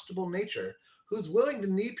combustible nature who's willing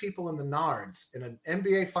to knee people in the nards in an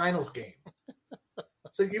NBA Finals game.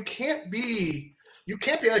 So you can't be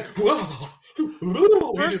like, whoa.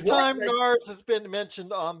 First time nards has been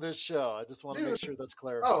mentioned on this show. I just want to make sure that's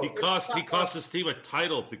clarified. He cost his team a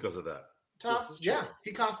title because of that. He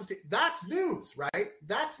cost his team. That's news, right?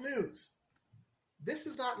 That's news. This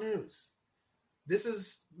is not news. This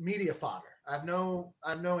is media fodder. I have no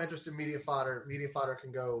interest in media fodder. Media fodder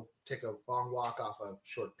can go take a long walk off a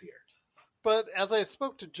short pier. But as I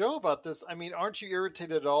spoke to Joe about this, I mean, aren't you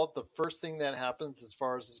irritated at all? The first thing that happens, as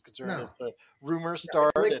far as is concerned, is the rumors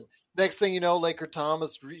start, and next thing you know, Laker Tom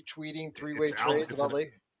is retweeting three-way trades about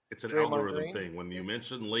Lakers. It's an Draymond algorithm Green? thing. When you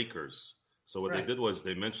mention Lakers, so what they Right. did was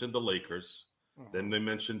they mentioned the Lakers, then they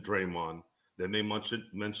mentioned Draymond, then they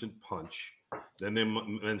mentioned Punch, then they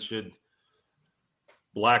mentioned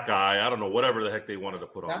Black Eye. I don't know, whatever the heck they wanted to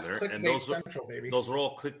put That's on there. clickbait And those central, baby. are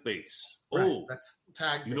all clickbaits. Right, Oh, that's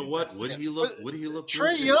tag. you know bait. what? That's- Would he look? Would he look?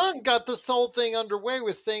 Trae good? Young got this whole thing underway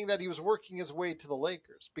with saying that he was working his way to the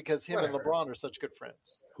Lakers because him and Right. LeBron are such good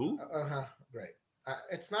friends. Who? Right.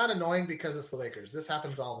 It's not annoying because it's the Lakers. This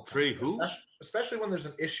happens all the time. Trae who? Especially when there's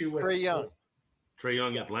an issue with Trae Young. with- Trae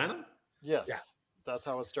Young, Atlanta. Yes, Yeah. that's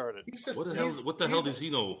how it started. he's just, What the hell? he's- What the hell he's- does he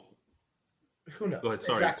know? Who knows? Go ahead.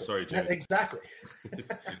 Sorry, Exactly. sorry, Jimmy. Exactly.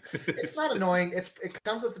 It's not annoying. It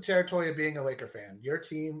comes with the territory of being a Laker fan. Your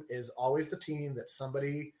team is always the team that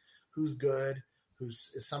somebody who's good,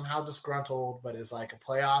 is somehow disgruntled, but is like a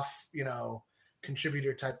playoff,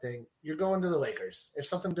 contributor type thing. You're going to the Lakers. If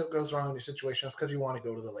something goes wrong in your situation, it's because you want to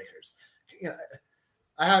go to the Lakers.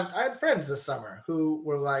 I had friends this summer who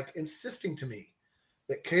were like insisting to me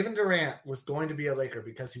that Kevin Durant was going to be a Laker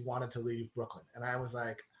because he wanted to leave Brooklyn, and I was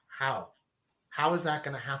like, how? How is that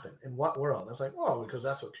going to happen? In what world? I was like, well, because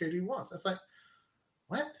that's what KD wants. It's like,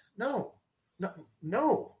 what? No.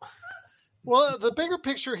 Well, the bigger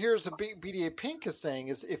picture here is the BDA Pink is saying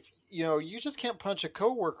is if you just can't punch a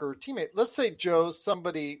coworker or teammate. Let's say Joe,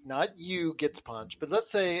 somebody, not you, gets punched, but let's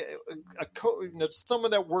say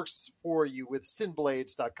someone that works for you with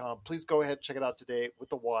Sinblades.com. Please go ahead and check it out today with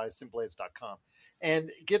the Y, Sinblades.com, and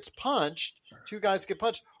gets punched. Two guys get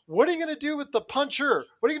punched. What are you going to do with the puncher?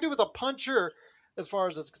 What are you going to do with a puncher as far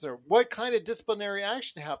as it's concerned? What kind of disciplinary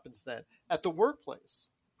action happens then at the workplace?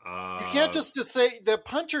 You can't just say the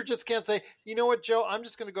puncher just can't say, you know what, Joe, I'm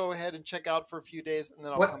just going to go ahead and check out for a few days and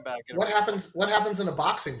then I'll come back. What happens in a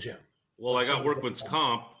boxing gym? Well, I got workman's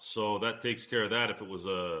comp, so that takes care of that if it was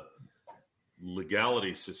a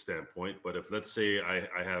legality standpoint. But if, let's say, I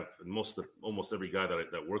have almost every guy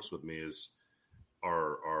that works with me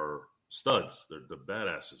are studs. They're the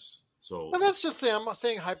badasses. So but let's just say, I'm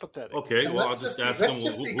saying hypothetical. Okay, well, I'll just ask them. Let's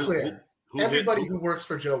just be clear. Everybody who works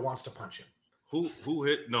for Joe wants to punch him. Who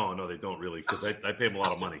hit? No, they don't really, because I pay them a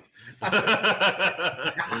lot of money.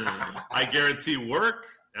 I guarantee work,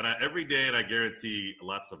 and every day, and I guarantee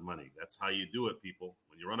lots of money. That's how you do it, people.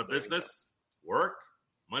 When you run a business, work,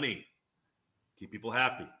 money. Keep people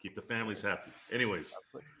happy. Keep the families happy. Anyways,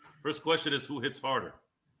 first question is, who hits harder?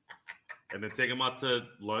 And then take them out to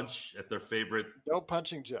lunch at their favorite. No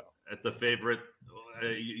punching Joe. At the favorite.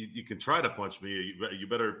 You can try to punch me. You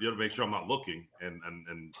better make sure I'm not looking and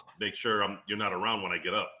make sure you're not around when I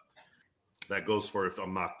get up. That goes for if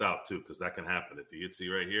I'm knocked out too, because that can happen. If he hits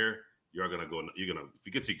you right here, you're gonna go. If he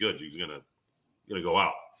gets you good, you're gonna go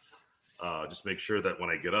out. Just make sure that when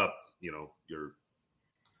I get up, you're.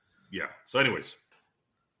 Yeah. So, anyways,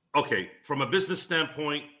 okay. From a business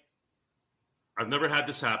standpoint, I've never had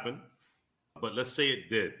this happen, but let's say it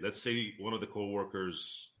did. Let's say one of the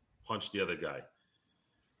coworkers punched the other guy.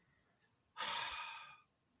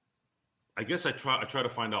 I guess I try to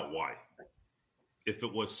find out why. If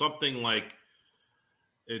it was something like,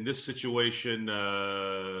 in this situation,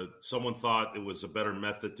 someone thought it was a better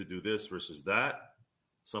method to do this versus that,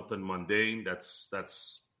 something mundane,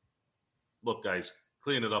 that's look, guys,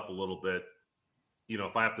 clean it up a little bit.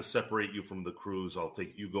 If I have to separate you from the crews, I'll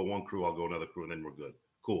take you go one crew, I'll go another crew, and then we're good.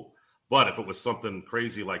 Cool. But if it was something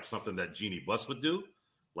crazy, like something that Jeannie Buss would do,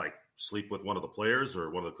 like sleep with one of the players or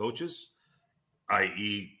one of the coaches,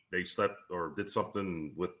 i.e. they slept or did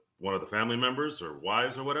something with one of the family members or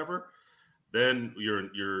wives or whatever, then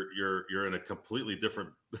you're in a completely different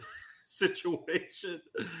situation,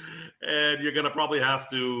 and you're going to probably have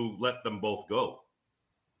to let them both go.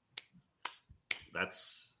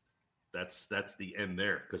 That's the end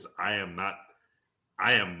there, because I am not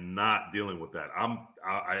dealing with that.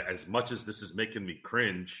 I as much as this is making me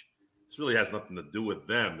cringe, this really has nothing to do with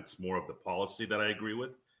them. It's more of the policy that I agree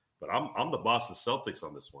with. But I'm the Boston Celtics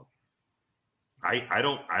on this one. I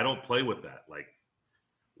don't play with that. Like,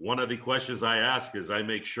 one of the questions I ask is I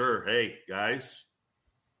make sure, hey, guys,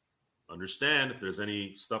 understand if there's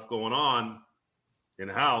any stuff going on in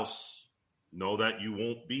the house, know that you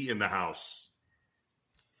won't be in the house.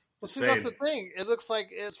 Well, see, that's the thing. It looks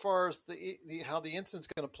like, as far as the how the incident's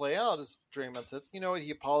going to play out, as Draymond says,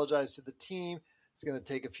 he apologized to the team. He's going to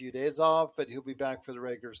take a few days off, but he'll be back for the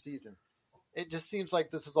regular season. It just seems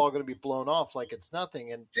like this is all going to be blown off like it's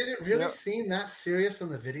nothing. And did it really seem that serious in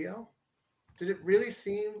the video? Did it really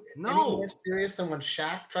seem any more serious than when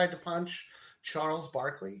Shaq tried to punch Charles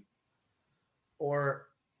Barkley or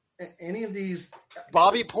any of these?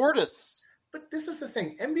 Bobby Portis. But this is the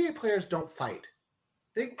thing. NBA players don't fight.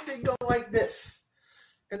 They go like this.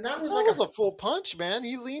 And that was a full punch, man.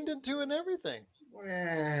 He leaned into it and everything.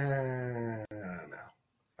 I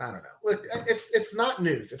don't know. Look, it's not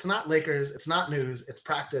news. It's not Lakers. It's not news. It's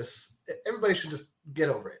practice. Everybody should just get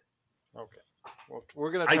over it. Okay. Well,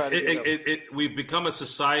 we're going to try we've become a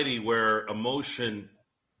society where emotion,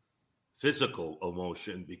 physical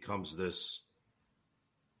emotion, becomes this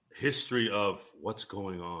history of what's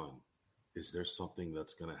going on. Is there something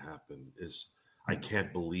that's going to happen? I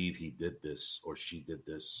can't believe he did this or she did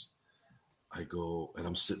this. I go and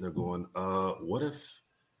I'm sitting there going, what if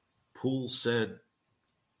Poole said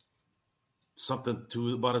something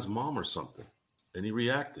about his mom or something and he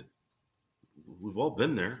reacted? We've all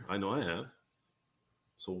been there. I know I have.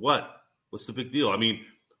 So what? What's the big deal? I mean,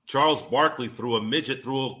 Charles Barkley threw a midget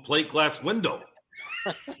through a plate glass window.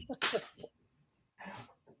 I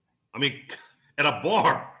mean, at a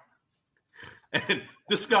bar. And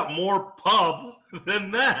this got more pub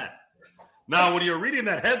than that. Now, when you're reading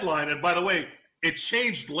that headline, and by the way, it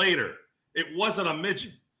changed later. It wasn't a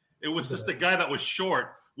midget. It was just a guy that was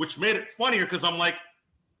short, which made it funnier because I'm like,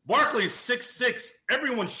 Barkley's 6'6".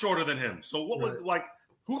 Everyone's shorter than him. So what would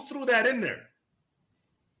who threw that in there?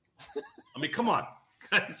 I mean, come on.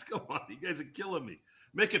 Guys, come on. You guys are killing me.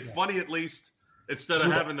 Make it funny at least instead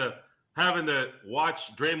of having to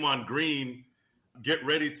watch Draymond Green get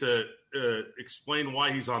ready to explain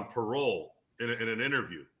why he's on parole in an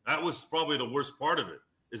interview. That was probably the worst part of it,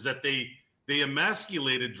 is that they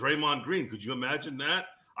emasculated Draymond Green. Could you imagine that?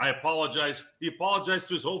 I apologize. He apologized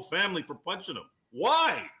to his whole family for punching him.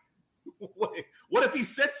 Why? What if he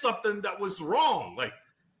said something that was wrong? Like,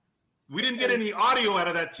 we didn't get any audio out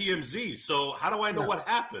of that TMZ, so how do I know what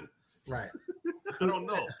happened? Right. I don't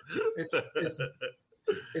know.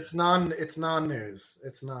 It's non-news.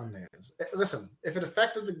 It's non-news. Listen, if it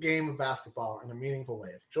affected the game of basketball in a meaningful way,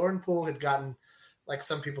 if Jordan Poole had gotten, like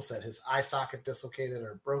some people said, his eye socket dislocated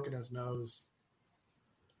or broken his nose.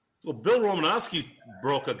 Well, Bill Romanowski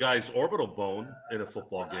broke a guy's orbital bone in a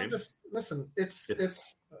football game. Listen, it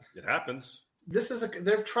happens. It's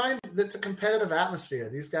a competitive atmosphere.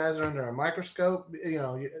 These guys are under a microscope. You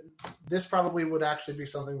know, this probably would actually be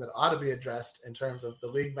something that ought to be addressed in terms of the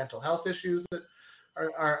league mental health issues that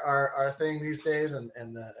are a thing these days, and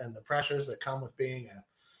the pressures that come with being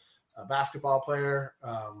a basketball player,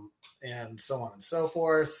 and so on and so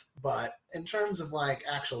forth. But in terms of like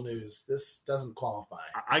actual news, this doesn't qualify.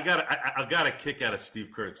 I got a kick out of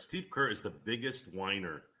Steve Kerr. Steve Kerr is the biggest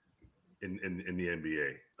whiner in the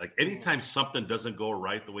NBA. Like anytime something doesn't go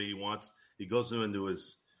right the way he wants, he goes into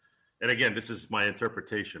his. And again, this is my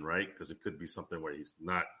interpretation, right? Because it could be something where he's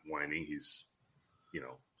not whining, he's,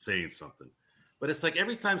 saying something. But it's like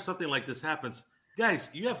every time something like this happens, guys,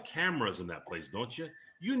 you have cameras in that place, don't you?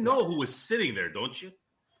 You know who is sitting there, don't you?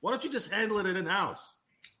 Why don't you just handle it in-house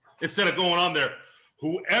instead of going on there?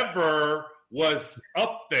 Whoever was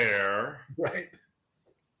up there, right?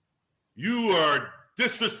 You are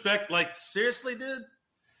disrespect. Like, seriously, dude?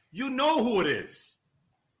 You know who it is.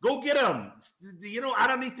 Go get him. I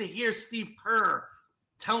don't need to hear Steve Kerr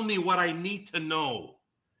tell me what I need to know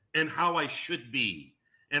and how I should be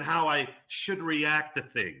and how I should react to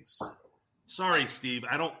things. Sorry, Steve.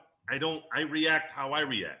 I react how I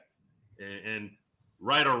react. And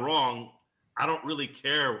right or wrong, I don't really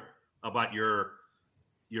care about your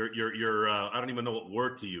I don't even know what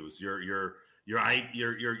word to use. Your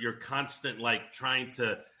constant like trying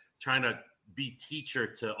to be teacher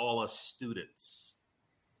to all us students.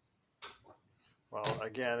 Well,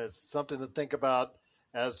 again, it's something to think about,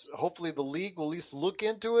 as hopefully the league will at least look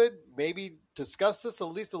into it, maybe discuss this at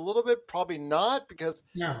least a little bit. Probably not, because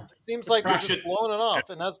it seems like they're just blowing it off.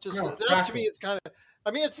 And that's just, that to me is kind of,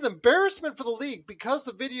 it's an embarrassment for the league because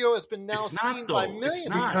the video has been now seen by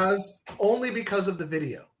millions. Only because of the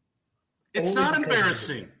video. It's only not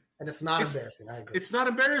embarrassing. And it's not embarrassing. I agree. It's not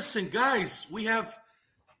embarrassing. Guys,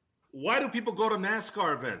 why do people go to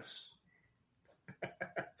NASCAR events?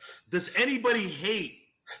 Does anybody hate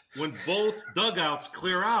when both dugouts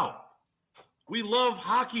clear out? We love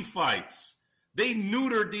hockey fights. They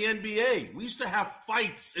neutered the NBA. We used to have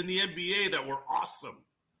fights in the NBA that were awesome.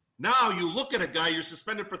 Now you look at a guy, you're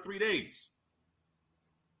suspended for 3 days.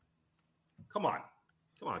 Come on,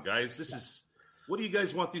 guys. This is what do you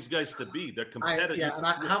guys want these guys to be? They're competitive.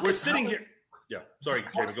 We're sitting here. Yeah, sorry,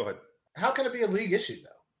 Jamie. Go ahead. How can it be a league issue though?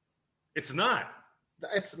 It's not.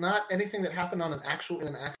 It's not anything that happened in an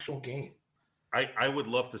actual game. I would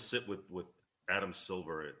love to sit with Adam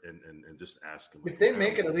Silver and just ask him. If they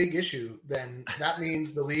make it a league issue, then that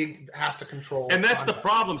means the league has to control. And that's the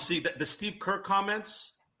problem. See, the Steve Kerr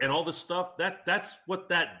comments and all this stuff, that's what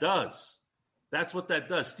that does. That's what that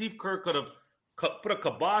does. Steve Kerr could have put a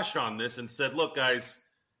kibosh on this and said, look, guys,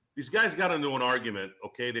 These guys got into an argument,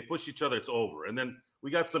 okay? They push each other, it's over. And then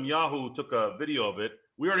we got some Yahoo who took a video of it.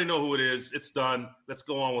 We already know who it is. It's done. Let's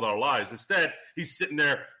go on with our lives. Instead, he's sitting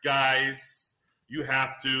there, guys, you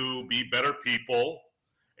have to be better people,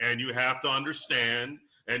 and you have to understand,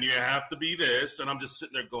 and you have to be this. And I'm just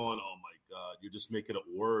sitting there going, oh, my God, you're just making it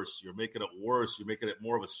worse. You're making it worse. You're making it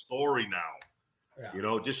more of a story now. Yeah. You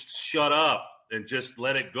know, just shut up and just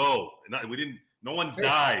let it go. No one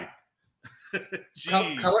died.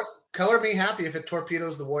 Color me happy if it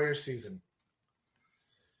torpedoes the Warriors season.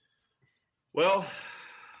 Well,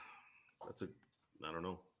 I don't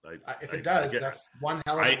know. If it does, that's one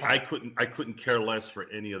hell of a I couldn't care less for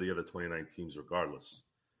any of the other 29 teams regardless.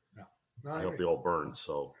 No, I hope they all burn,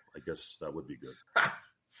 so I guess that would be good.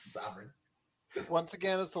 Sovereign. Once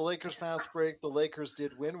again, it's the Lakers fast break. The Lakers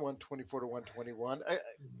did win 124-121.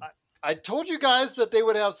 I told you guys that they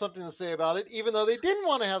would have something to say about it, even though they didn't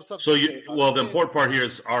want to have something to say about it. The important part here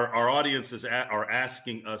is our audience are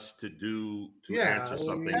asking us to answer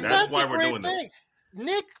something. That's why we're doing this.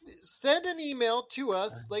 Nick, send an email to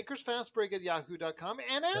us, LakersFastBreak@yahoo.com,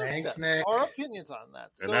 and ask us our opinions on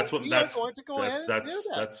that. And that's what we are going to go ahead and do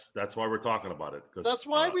that. That's why we're talking about it. That's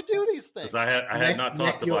why we do these things. Because I had not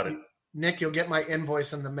talked about it. Nick, you'll get my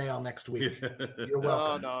invoice in the mail next week. You're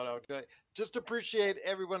welcome. No. Just appreciate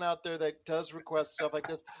everyone out there that does request stuff like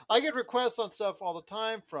this. I get requests on stuff all the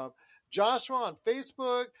time from Joshua on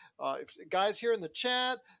Facebook, guys here in the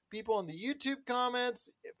chat, people in the YouTube comments,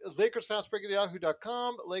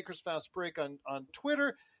 LakersFastBreak@yahoo.com, LakersFastBreak on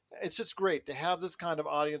Twitter. It's just great to have this kind of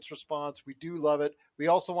audience response. We do love it. We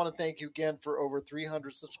also want to thank you again for over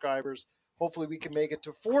 300 subscribers. Hopefully we can make it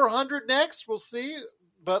to 400 next. We'll see,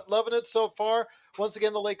 but loving it so far. Once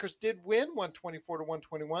again, the Lakers did win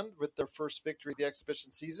 124-121 with their first victory of the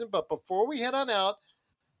exhibition season. But before we head on out,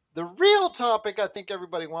 the real topic I think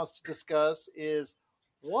everybody wants to discuss is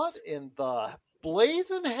what in the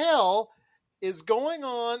blazing hell is going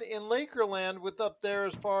on in Lakerland with up there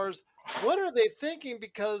as far as what are they thinking?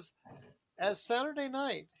 Because as Saturday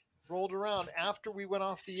night rolled around after we went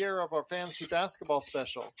off the air of our fantasy basketball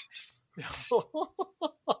special,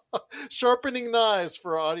 sharpening knives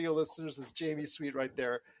for audio listeners is Jamie Sweet right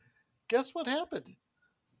there. Guess what happened?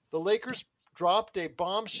 The Lakers dropped a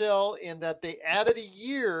bombshell in that they added a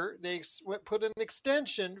year. They put an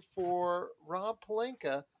extension for Rob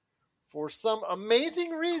Pelinka for some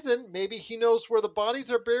amazing reason. Maybe he knows where the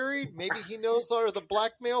bodies are buried. Maybe he knows where the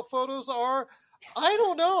blackmail photos are. I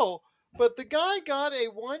don't know. But the guy got a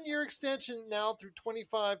 1-year extension now through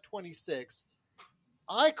 25-26.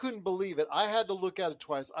 I couldn't believe it. I had to look at it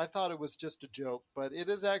twice. I thought it was just a joke, but it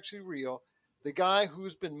is actually real. The guy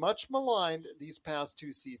who's been much maligned these past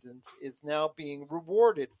 2 seasons is now being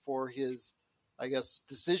rewarded for his, I guess,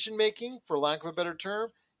 decision-making, for lack of a better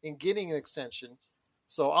term, in getting an extension.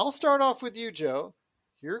 So I'll start off with you, Joe.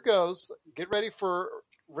 Here goes. Get ready for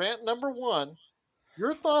rant number 1.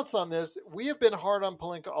 Your thoughts on this? We have been hard on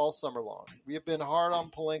Pelinka all summer long. We have been hard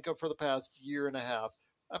on Pelinka for the past year and a half.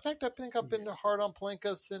 In fact, I think I've been hard on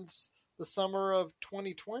Pelinka since the summer of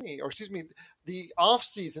 2020, or excuse me, the off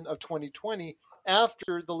season of 2020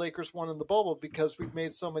 after the Lakers won in the bubble because we've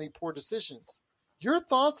made so many poor decisions. Your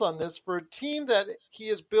thoughts on this for a team that he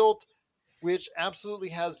has built, which absolutely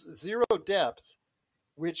has zero depth,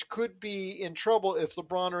 which could be in trouble if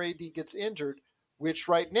LeBron or AD gets injured, which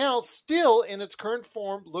right now still in its current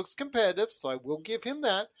form looks competitive. So I will give him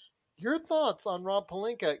that. Your thoughts on Rob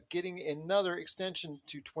Pelinka getting another extension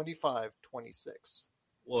to 25-26?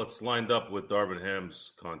 Well, it's lined up with Darvin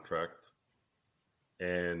Ham's contract,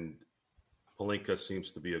 and Pelinka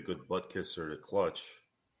seems to be a good butt kisser to clutch.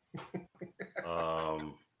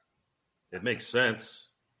 It makes sense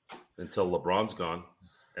until LeBron's gone,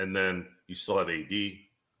 and then you still have AD.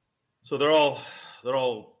 So they're all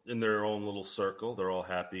in their own little circle. They're all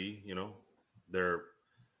happy, you know. They're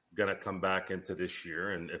gonna come back into this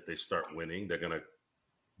year, and if they start winning, they're gonna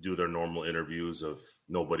do their normal interviews of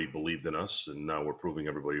nobody believed in us, and now we're proving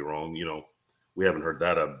everybody wrong. You know, we haven't heard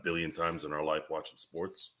that a billion times in our life watching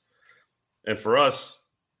sports. And for us,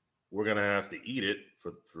 we're gonna have to eat it.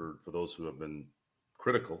 For those who have been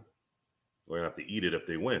critical, we're gonna have to eat it if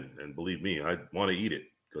they win. And believe me, I want to eat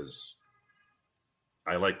it because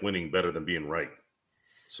I like winning better than being right.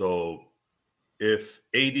 So if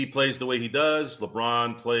AD plays the way he does,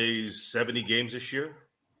 LeBron plays 70 games this year,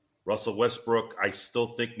 Russell Westbrook, I still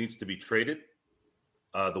think needs to be traded.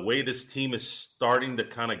 The way this team is starting to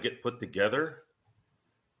kind of get put together,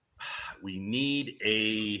 we need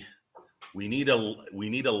a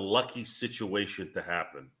lucky situation to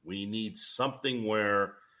happen. We need something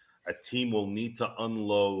where a team will need to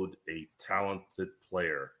unload a talented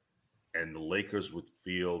player and the Lakers would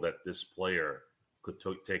feel that this player could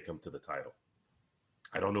take them to the title.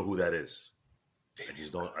 I don't know who that is.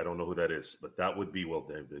 I don't know who that is, but that would be, well,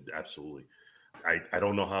 absolutely. I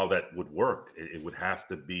don't know how that would work. It would have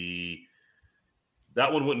to be,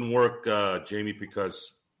 that one wouldn't work, Jamie,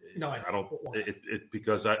 because they'd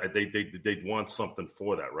want something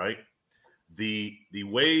for that, right? The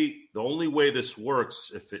only way this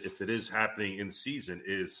works, if it is happening in season,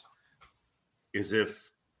 is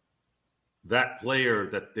if that player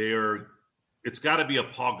it's got to be a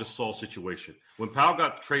Pau Gasol situation. When Pau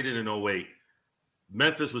got traded in 2008,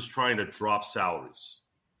 Memphis was trying to drop salaries.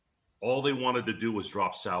 All they wanted to do was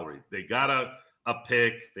drop salary. They got a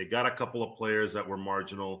pick. They got a couple of players that were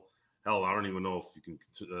marginal. Hell, I don't even know if you can.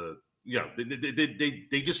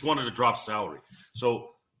 They just wanted to drop salary.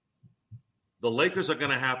 So the Lakers are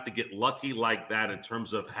going to have to get lucky like that in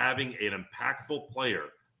terms of having an impactful player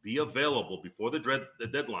be available before the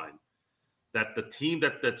deadline, that the team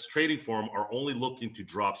that's trading for him are only looking to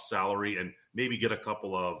drop salary and maybe get a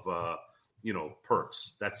couple of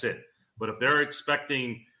perks. That's it. But if they're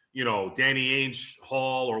expecting, Danny Ainge,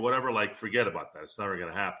 Hall, or whatever, like, forget about that. It's never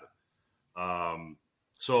going to happen.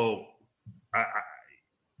 So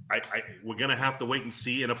we're going to have to wait and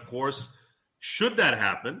see. And of course, should that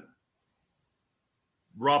happen,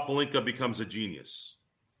 Rob Pelinka becomes a genius.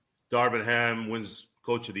 Darvin Ham wins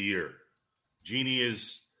Coach of the Year. Genie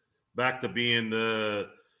is back to being the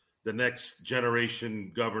next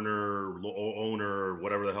generation governor, owner,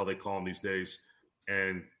 whatever the hell they call them these days.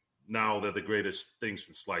 And now they're the greatest things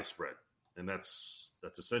in sliced bread. And that's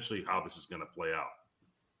essentially how this is going to play out.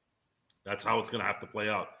 That's how it's going to have to play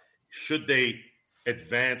out. Should they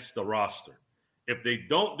advance the roster? If they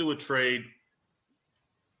don't do a trade,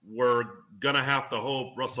 we're going to have to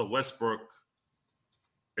hope Russell Westbrook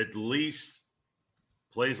at least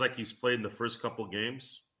plays like he's played in the first couple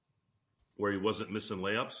games, where he wasn't missing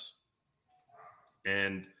layups.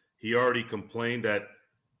 And he already complained that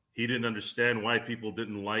he didn't understand why people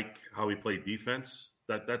didn't like how he played defense.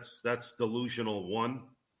 That's delusional 1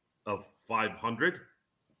 of 500.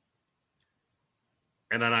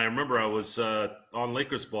 And then I remember I was on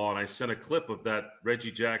Lakers Ball, and I sent a clip of that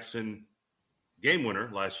Reggie Jackson game winner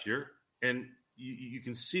last year. And you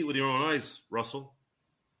can see it with your own eyes, Russell.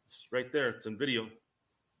 It's right there. It's in video.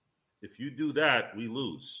 If you do that, we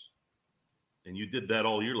lose. And you did that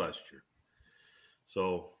all year last year.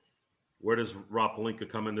 So where does Rob Pelinka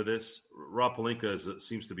come into this? Rob Pelinka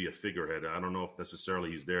seems to be a figurehead. I don't know if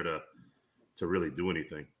necessarily he's there to really do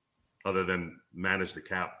anything other than manage the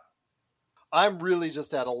cap. I'm really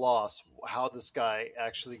just at a loss how this guy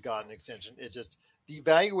actually got an extension. It's just the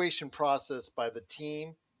evaluation process by the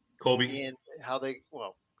team. Kobe. And how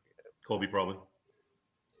Kobe probably.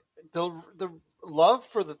 The love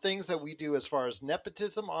for the things that we do as far as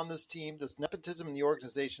nepotism on this team, this nepotism in the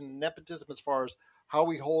organization, nepotism as far as how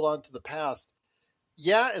we hold on to the past.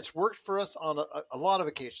 Yeah, it's worked for us on a lot of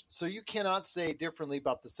occasions. So you cannot say differently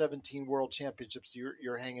about the 17 world championships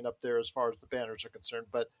you're hanging up there as far as the banners are concerned.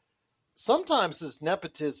 But sometimes this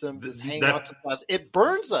nepotism, this hanging out to the past, it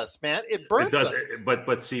burns us, man. It burns us.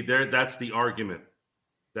 But see, that's the argument.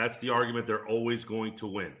 That's the argument they're always going to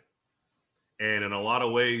win. And in a lot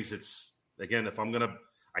of ways, it's, again,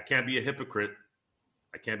 I can't be a hypocrite.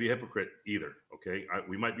 I can't be a hypocrite either, okay?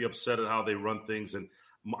 We might be upset at how they run things. And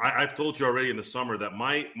I've told you already in the summer that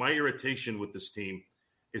my irritation with this team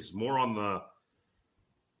is more on the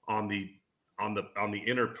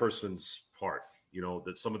inner person's part.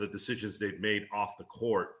 That some of the decisions they've made off the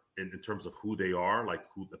court in terms of who they are, like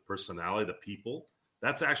the personality, the people,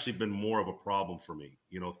 that's actually been more of a problem for me.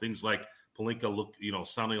 Things like Pelinka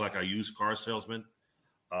sounding like a used car salesman.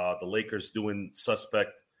 The Lakers doing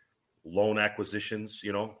suspect loan acquisitions,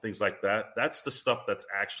 things like that. That's the stuff that's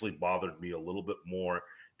actually bothered me a little bit more,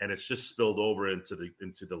 and it's just spilled over into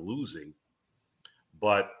the losing.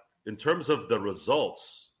 But in terms of the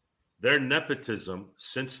results, their nepotism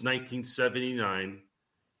since 1979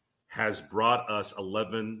 has brought us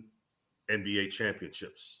 11 NBA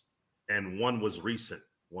championships, and one was recent.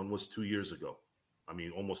 One was 2 years ago. I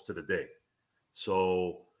mean, almost to the day.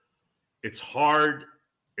 So it's hard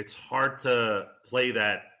to play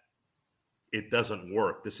that it doesn't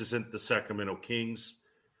work. This isn't the Sacramento Kings.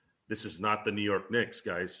 This is not the New York Knicks,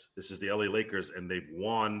 guys. This is the LA Lakers, and they've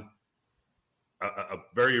won a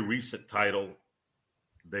very recent title.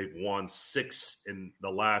 They've won 6 in the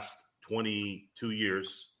last 22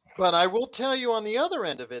 years. But I will tell you on the other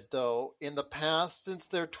end of it, though, in the past, since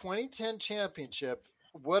their 2010 championship,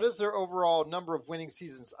 what is their overall number of winning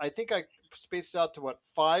seasons? I think I spaced out to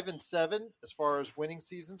 5 and 7 as far as winning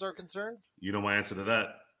seasons are concerned. You know my answer to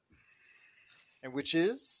that. And which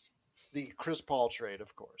is? the Chris Paul trade,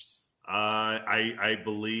 of course. I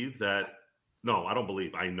believe that. No, I don't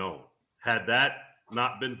believe. I know. Had that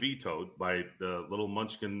not been vetoed by the little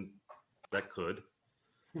munchkin that could,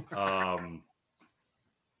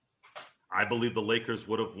 I believe the Lakers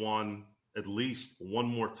would have won at least one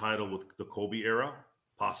more title with the Kobe era,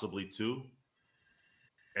 possibly two,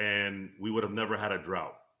 and we would have never had a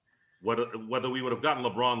drought. Whether we would have gotten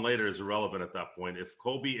LeBron later is irrelevant at that point. If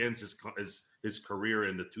Kobe ends his career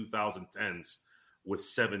in the 2010s with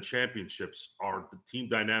 7 championships, the team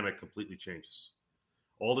dynamic completely changes.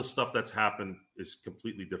 All the stuff that's happened is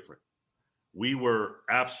completely different. We were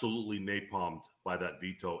absolutely napalmed by that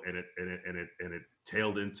veto, and it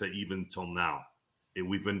tailed into even till now.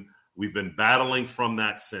 We've been battling from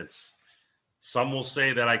that since. Some will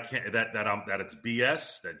say that I can't, that it's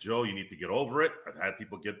BS. That Joe, you need to get over it. I've had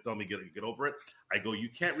people tell me get over it. I go, you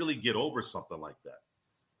can't really get over something like that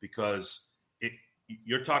because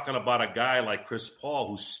you're talking about a guy like Chris Paul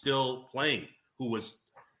who's still playing, who was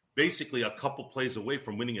basically a couple plays away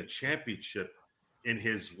from winning a championship in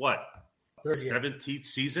his 17th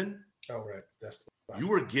season. Oh, right. You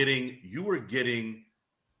were getting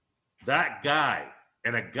that guy,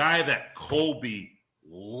 and a guy that Kobe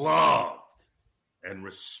loved and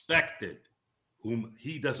respected, whom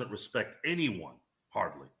he doesn't respect anyone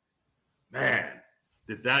hardly. Man,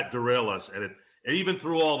 did that derail us? And even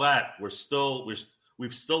through all that, we've still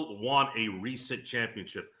won a recent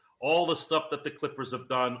championship. All the stuff that the Clippers have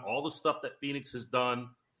done, all the stuff that Phoenix has done,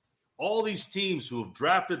 all these teams who have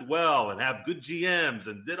drafted well and have good GMs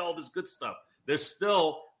and did all this good stuff, there's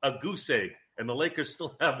still a goose egg, and the Lakers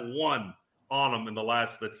still have one on them in the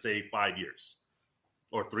last, let's say, 5 years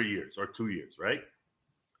or 3 years or 2 years, right?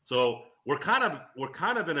 So we're kind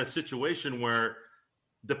of in a situation where,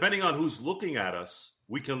 depending on who's looking at us,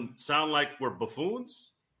 we can sound like we're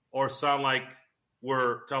buffoons or sound like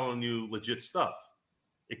we're telling you legit stuff.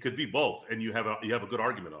 It could be both, and you have a good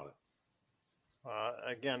argument on it.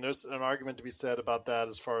 Again, there's an argument to be said about that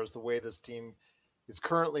as far as the way this team is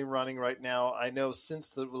currently running right now. I know since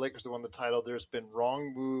the Lakers have won the title, there's been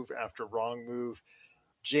wrong move after wrong move.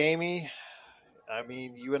 Jamie, I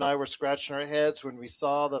mean, you and I were scratching our heads when we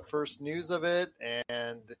saw the first news of it,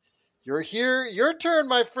 and you're here. Your turn,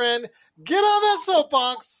 my friend. Get on that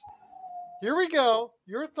soapbox. Here we go.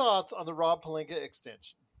 Your thoughts on the Rob Pelinka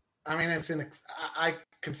extension. I mean, I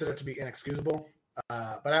consider it to be inexcusable,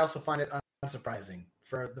 but I also find it unsurprising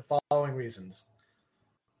for the following reasons.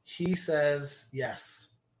 He says yes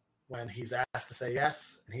when he's asked to say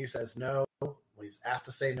yes, and he says no when he's asked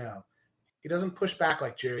to say no. He doesn't push back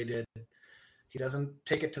like Jerry did. He doesn't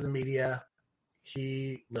take it to the media.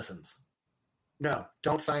 He listens. No,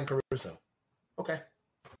 don't sign Caruso. Okay,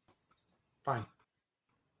 fine.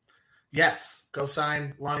 Yes, go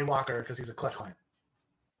sign Lonnie Walker because he's a clutch client.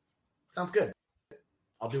 Sounds good.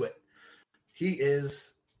 I'll do it. He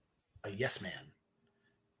is a yes man.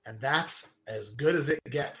 And that's as good as it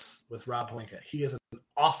gets with Rob Pelinka. He is an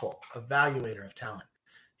awful evaluator of talent.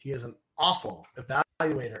 He is an awful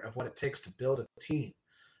evaluator of what it takes to build a team.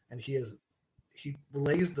 And he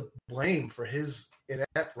lays the blame for his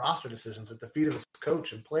inept roster decisions at the feet of his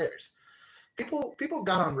coach and players. People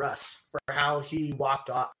got on Russ for how he walked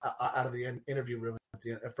out of the interview room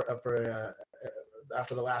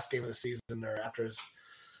after the last game of the season or after his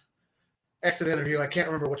exit interview. I can't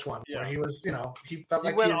remember which one. Yeah. Where he was, he felt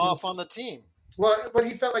like he went off on the team. Well, but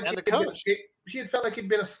he felt like and the coach. He had felt like he'd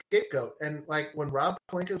been a scapegoat. And like when Rob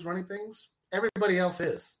Pelinka is running things, everybody else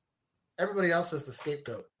is. Everybody else is the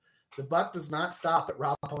scapegoat. The buck does not stop at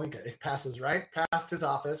Rob Pelinka. It passes right past his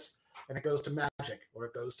office, and it goes to Magic, or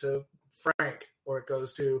it goes to Frank, or it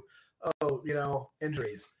goes to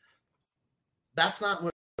injuries. That's not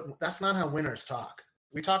how winners talk.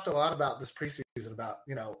 We talked a lot about this preseason about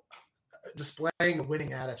displaying a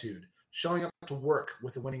winning attitude, showing up to work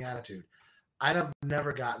with a winning attitude. I've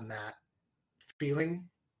never gotten that feeling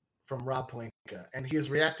from Rob Pelinka, and he has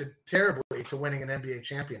reacted terribly to winning an NBA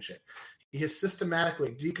championship. He has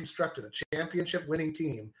systematically deconstructed a championship-winning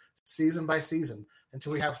team season by season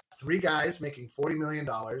until we have 3 guys making $40 million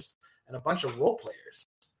and a bunch of role players.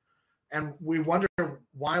 And we wonder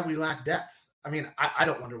why we lack depth. I mean, I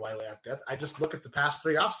don't wonder why we lack depth. I just look at the past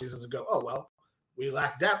 3 off seasons and go, oh, well, we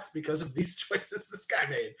lack depth because of these choices this guy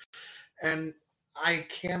made. And I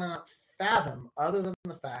cannot fathom, other than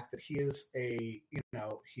the fact that he is he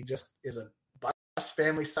just is a bus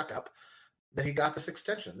family suck-up, that he got this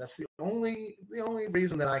extension. That's the only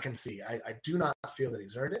reason that I can see. I do not feel that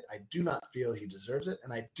he's earned it. I do not feel he deserves it.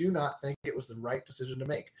 And I do not think it was the right decision to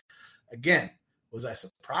make. Again, was I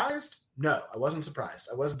surprised? No, I wasn't surprised.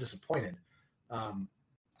 I wasn't disappointed.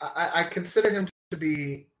 I consider him to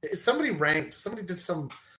be If somebody did some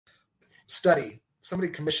study,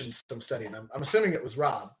 somebody commissioned some study, and I'm assuming it was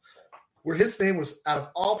Rob, where his name was, out of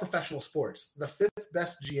all professional sports, the 5th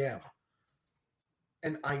best GM.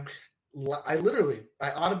 And I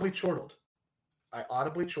audibly chortled.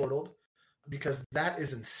 Because that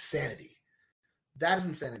is insanity. That is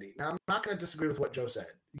insanity. Now, I'm not going to disagree with what Joe said.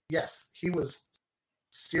 Yes, he was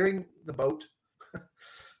steering the boat,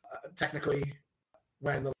 technically,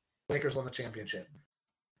 when the Lakers won the championship.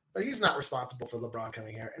 But he's not responsible for LeBron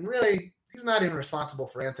coming here. And really, he's not even responsible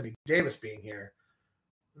for Anthony Davis being here.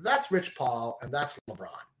 That's Rich Paul, and that's LeBron.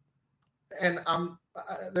 And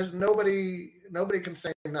there's nobody can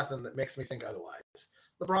say nothing that makes me think otherwise.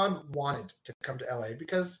 LeBron wanted to come to LA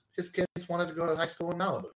because his kids wanted to go to high school in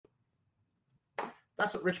Malibu.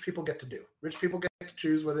 That's what rich people get to do. Rich people get to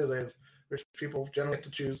choose where they live. Rich people generally get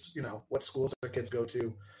to choose, what schools their kids go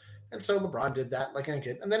to. And so LeBron did that like any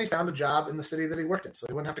kid. And then he found a job in the city that he worked in, so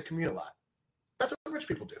he wouldn't have to commute a lot. That's what rich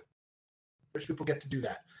people do. Rich people get to do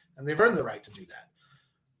that. And they've earned the right to do that.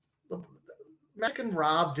 Magic and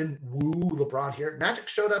Rob didn't woo LeBron here. Magic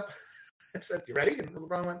showed up and said, "You ready?" And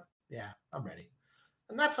LeBron went, "Yeah, I'm ready."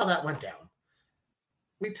 And that's how that went down.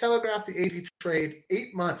 We telegraphed the AD trade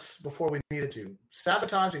 8 months before we needed to,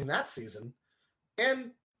 sabotaging that season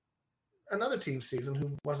and another team's season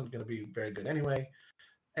who wasn't going to be very good anyway,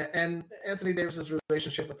 and Anthony Davis's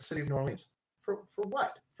relationship with the city of New Orleans. For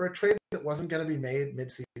what? For a trade that wasn't going to be made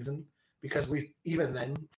mid-season because we even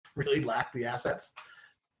then really lacked the assets.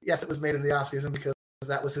 Yes, it was made in the offseason because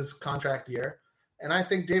that was his contract year. And I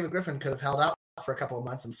think David Griffin could have held out for a couple of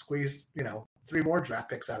months and squeezed, 3 more draft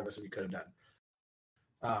picks out of us if he could have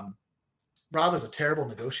done. Rob is a terrible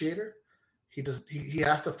negotiator. He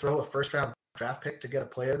has to throw a first-round draft pick to get a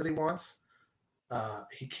player that he wants.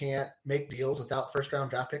 He can't make deals without first-round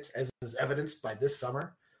draft picks, as is evidenced by this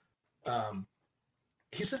summer.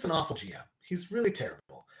 He's just an awful GM. He's really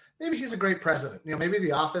terrible. Maybe he's a great president. Maybe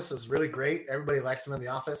the office is really great. Everybody likes him in the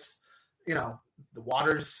office. The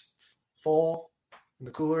water's full in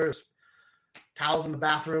the coolers, towels in the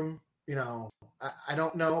bathroom. I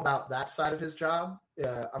don't know about that side of his job.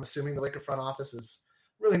 I'm assuming the Laker front office is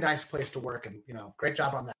a really nice place to work, and great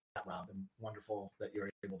job on that, Rob, and wonderful that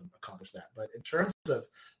you're able to accomplish that. But in terms of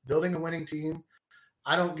building a winning team,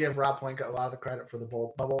 I don't give Rob Pelinka a lot of the credit for the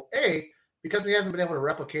bubble. Because he hasn't been able to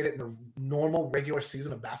replicate it in a normal regular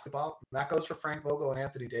season of basketball. And that goes for Frank Vogel and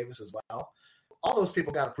Anthony Davis as well. All those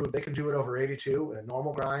people got to prove they can do it over 82 in a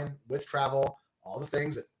normal grind with travel, all the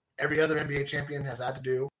things that every other NBA champion has had to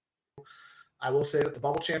do. I will say that the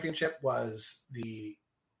bubble championship was the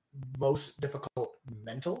most difficult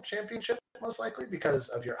mental championship, most likely, because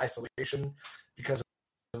of your isolation, because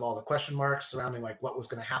of all the question marks surrounding what was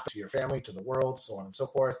going to happen to your family, to the world, so on and so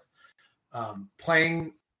forth.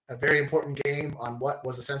 Playing a very important game on what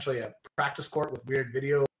was essentially a practice court with weird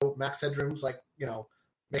video max headrooms,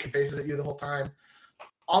 making faces at you the whole time.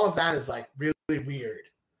 All of that is really weird,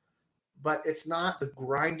 but it's not the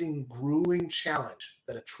grinding, grueling challenge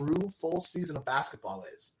that a true full season of basketball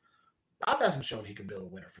is. Rob hasn't shown he can build a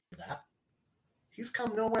winner for that. He's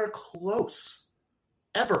come nowhere close,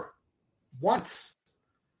 ever, once.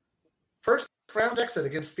 First round exit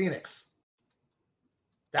against Phoenix.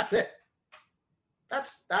 That's it.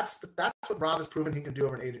 That's what Rob has proven he can do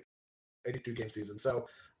over an 82-game season. So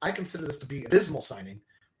I consider this to be an abysmal signing.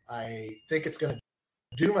 I think it's going to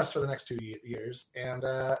doom us for the next 2 years. And,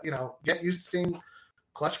 get used to seeing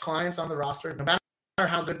clutch clients on the roster, no matter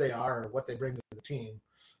how good they are or what they bring to the team.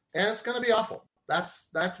 And it's going to be awful.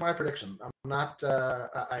 That's my prediction. I'm not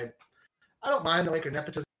I don't mind the Laker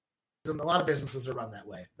nepotism. A lot of businesses are run that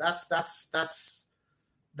way. That's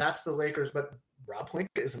the Lakers, but Rob Pelinka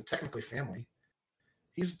isn't technically family.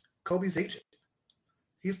 He's Kobe's agent.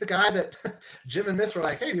 He's the guy that Jim and Miss were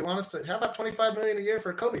like, "Hey, do you want us to? How about $25 million a year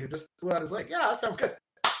for Kobe, who just blew out his leg?" Yeah, that sounds good.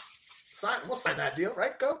 We'll sign that deal,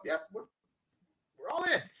 right, Kobe? Yep, we're all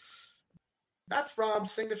in. That's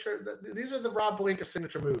Rob's signature. These are the Rob Pelinka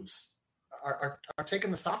signature moves. Are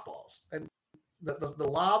taking the softballs and the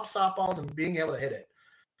lob softballs and being able to hit it.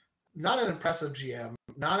 Not an impressive GM,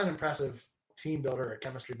 not an impressive team builder or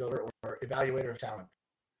chemistry builder or evaluator of talent.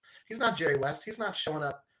 He's not Jerry West. He's not showing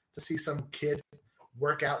up to see some kid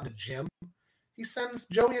work out in the gym. He sends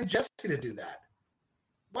Joey and Jesse to do that.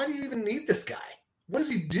 Why do you even need this guy? What does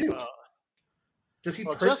he do? Does he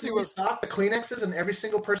personally stock the Kleenexes in every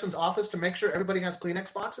single person's office to make sure everybody has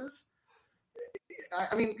Kleenex boxes?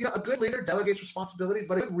 I mean, a good leader delegates responsibility,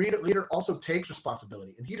 but a good leader also takes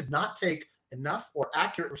responsibility. And he did not take enough or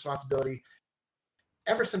accurate responsibility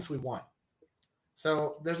ever since we won.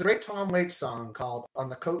 So there's a great Tom Waits song called "On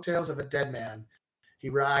the Coattails of a Dead Man. He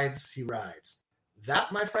rides, he rides."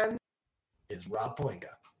 That, my friend, is Rob Pelinka.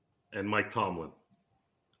 And Mike Tomlin.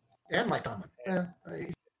 And Mike Tomlin. Yeah,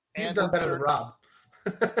 he's And done better than Rob.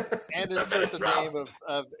 And insert the name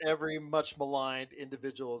of every much maligned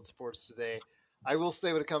individual in sports today. I will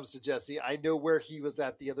say when it comes to Jesse, I know where he was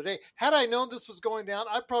at the other day. Had I known this was going down,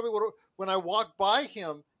 I probably would have, when I walked by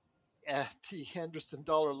him at the Henderson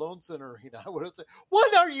Dollar Loan Center Arena, I would have said,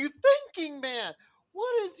 "What are you thinking, man?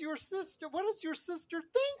 What is your sister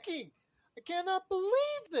thinking? I cannot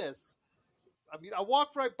believe this." I mean, I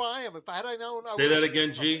walked right by him. If I had known, Say that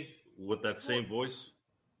again, G, with that same voice.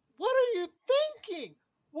 What are you thinking?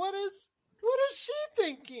 What is she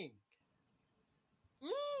thinking?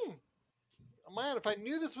 Man, if I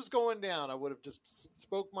knew this was going down, I would have just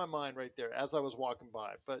spoke my mind right there as I was walking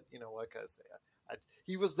by. But, like I say,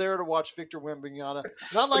 he was there to watch Victor Wembanyama.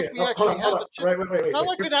 Not like we actually had to choose. Not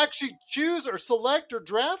like we'd actually choose or select or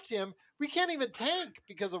draft him. We can't even tank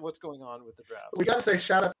because of what's going on with the draft. We got to say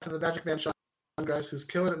shout out to the Magic Man Sean guys who's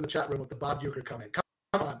killing it in the chat room with the Bob Uecker comment. Come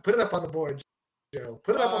on, put it up on the board, Gerald.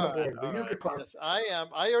 Put it up on the board. The Uecker comment. Yes, I am.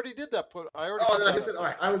 I already did that. All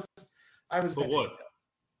right. I was. But what?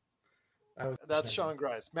 That's Sean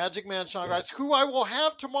Grice, Magic Man Sean Grice, who I will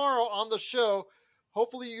have tomorrow on the show.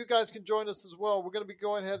 Hopefully you guys can join us as well. We're going to be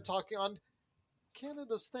going ahead talking on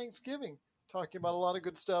Canada's Thanksgiving, talking about a lot of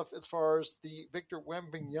good stuff as far as the Victor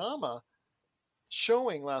Wembanyama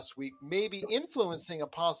showing last week, maybe influencing a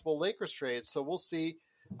possible Lakers trade. So we'll see.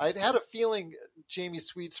 I had a feeling Jamie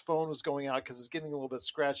Sweet's phone was going out because it's getting a little bit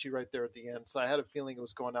scratchy right there at the end. So I had a feeling it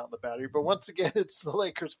was going out in the battery. But once again, it's the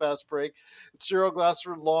Lakers Fast Break. It's Gerald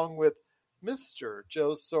Glasser along with Mr.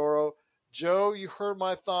 Joe Soro. Joe, you heard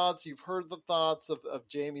my thoughts. You've heard the thoughts of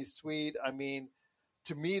Jamie Sweet. I mean,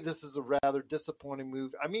 to me, this is a rather disappointing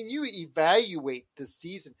move. I mean, you evaluate this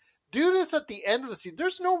season. Do this at the end of the season.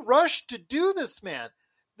 There's no rush to do this, man.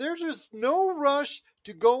 There's just no rush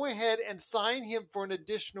to go ahead and sign him for an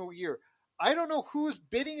additional year. I don't know who's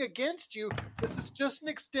bidding against you. This is just an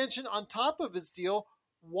extension on top of his deal.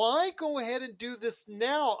 Why go ahead and do this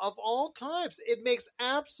now of all times? It makes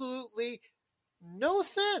absolutely no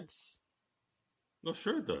sense. No,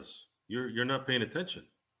 sure it does. You're not paying attention.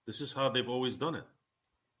 This is how they've always done it.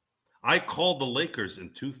 I called the Lakers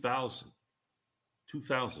in 2000.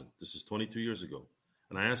 This is 22 years ago.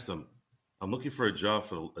 And I asked them, I'm looking for a job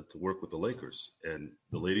to work with the Lakers. And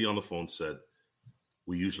the lady on the phone said,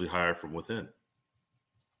 we usually hire from within.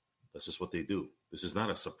 That's just what they do. This is not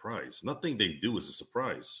a surprise. Nothing they do is a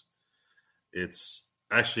surprise. It's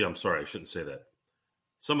actually, I'm sorry, I shouldn't say that.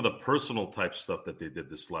 Some of the personal type stuff that they did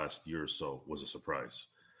this last year or so was a surprise.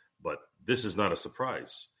 But this is not a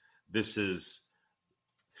surprise. This is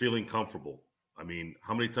feeling comfortable. I mean,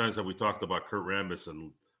 how many times have we talked about Kurt Rambis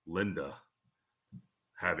and Linda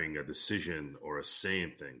having a decision or a say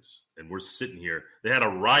in things? And we're sitting here. They had a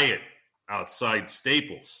riot outside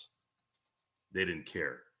Staples. They didn't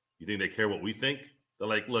care. You think they care what we think? They're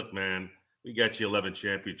like, look, man, we got you 11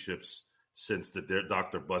 championships since the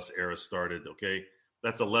Dr. Bus era started, okay?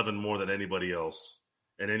 That's 11 more than anybody else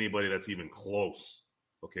and anybody that's even close,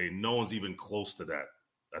 okay? No one's even close to that.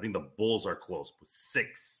 I think the Bulls are close with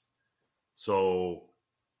 6. So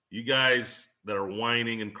you guys that are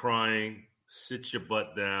whining and crying, sit your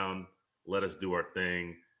butt down. Let us do our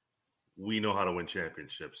thing. We know how to win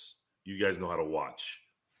championships. You guys know how to watch.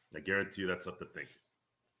 I guarantee you that's up to think.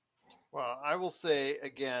 Well, I will say,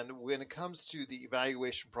 again, when it comes to the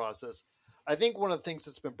evaluation process, I think one of the things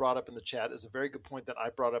that's been brought up in the chat is a very good point that I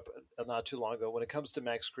brought up not too long ago when it comes to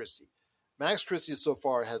Max Christie. Max Christie so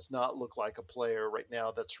far has not looked like a player right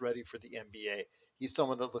now that's ready for the NBA. He's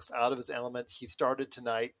someone that looks out of his element. He started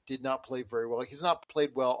tonight, did not play very well. He's not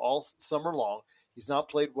played well all summer long. He's not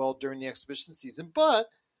played well during the exhibition season, but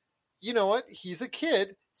you know what? He's a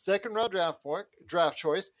kid, second-round draft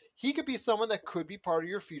choice. He could be someone that could be part of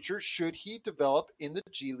your future should he develop in the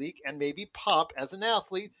G League and maybe pop as an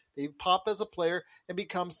athlete, maybe pop as a player, and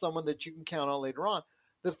become someone that you can count on later on.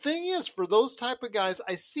 The thing is, for those type of guys,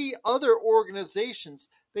 I see other organizations,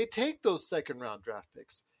 they take those second-round draft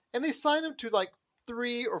picks, and they sign them to like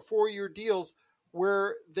 3 or 4 year deals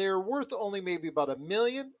where they're worth only maybe about $1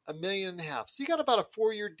 million, $1.5 million. So you got about a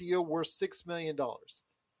 4-year deal worth $6 million.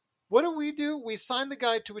 What do? We sign the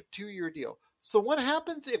guy to a 2-year deal. So what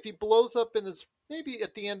happens if he blows up in this, maybe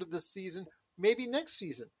at the end of this season, maybe next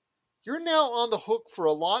season? You're now on the hook for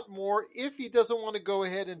a lot more if he doesn't want to go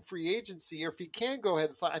ahead in free agency, or if he can go ahead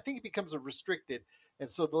and sign. I think he becomes a restricted, and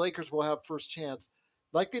so the Lakers will have first chance,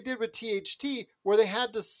 like they did with THT, where they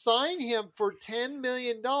had to sign him for $10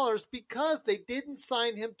 million because they didn't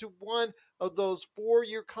sign him to one of those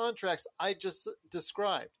 4-year contracts I just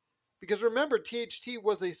described. Because remember, THT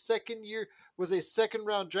was was a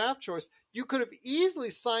second-round draft choice. You could have easily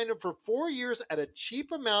signed him for 4 years at a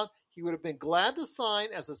cheap amount. He would have been glad to sign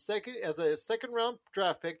as a second-round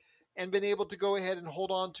draft pick and been able to go ahead and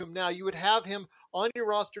hold on to him now. You would have him on your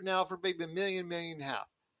roster now for maybe $1 million and a half.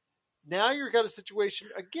 Now you've got a situation,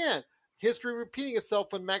 again, history repeating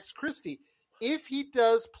itself on Max Christie. If he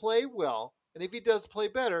does play well, and if he does play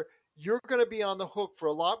better, you're going to be on the hook for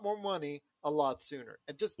a lot more money a lot sooner.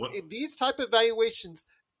 And just these type of valuations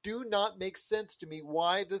do not make sense to me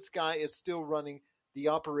why this guy is still running the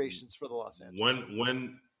operations for the Los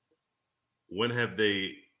Angeles. When have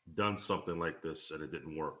they done something like this and it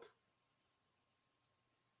didn't work?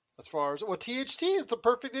 As far as, THT is the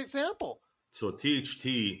perfect example. So THT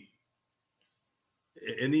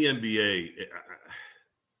in the NBA,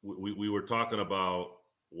 we were talking about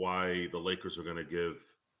why the Lakers are going to give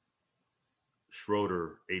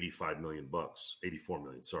Schroeder $84 million,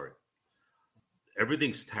 sorry.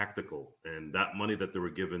 Everything's tactical, and that money that they were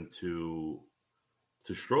given to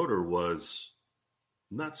Schroeder was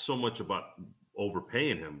not so much about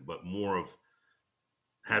overpaying him, but more of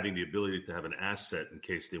having the ability to have an asset in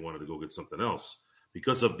case they wanted to go get something else.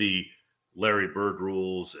 Because of the Larry Bird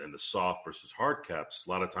rules and the soft versus hard caps, a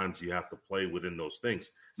lot of times you have to play within those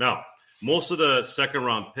things. Now, most of the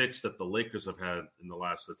second-round picks that the Lakers have had in the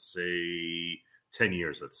last, let's say, 10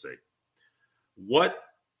 years, what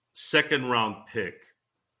second-round pick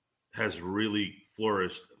has really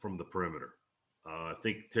flourished from the perimeter? I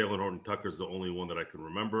think Taylor Horton-Tucker is the only one that I can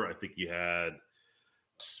remember. I think you had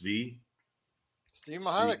Steve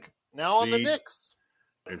Mihalik, now on the Knicks.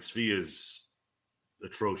 And Svi is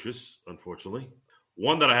atrocious, unfortunately.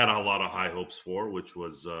 One that I had a lot of high hopes for, which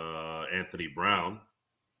was Anthony Brown.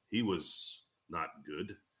 He was not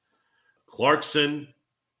good. Clarkson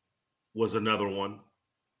was another one.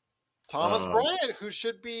 Thomas Bryant, who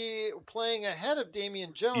should be playing ahead of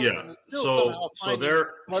Damian Jones, and is still somehow finding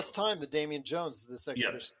less time than Damian Jones this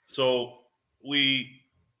exhibition. Yeah. So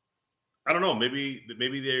I don't know, maybe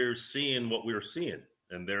they're seeing what we were seeing,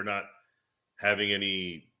 and they're not having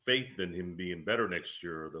any faith in him being better next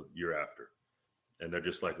year or the year after. And they're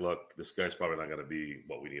just like, look, this guy's probably not going to be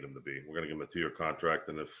what we need him to be. We're going to give him a 2-year contract,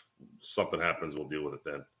 and if something happens, we'll deal with it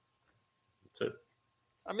then. That's it.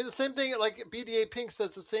 I mean, the same thing, like BDA Pink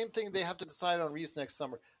says, the same thing they have to decide on Reeves next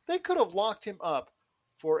summer. They could have locked him up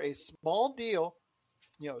for a small deal,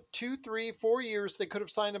 2, 3, 4 years. They could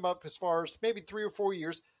have signed him up as far as maybe 3 or 4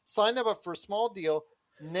 years, signed him up for a small deal.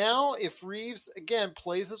 Now, if Reeves, again,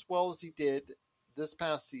 plays as well as he did this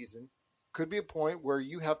past season, could be a point where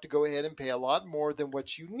you have to go ahead and pay a lot more than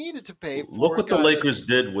what you needed to pay. Look what the Lakers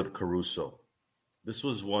did with Caruso. This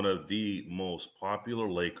was one of the most popular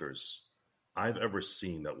Lakers I've ever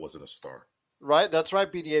seen that wasn't a star. Right, that's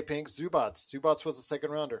right, BDA Pink. Zubats. Zubats was a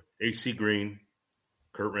second rounder. AC Green,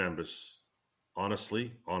 Kurt Rambis,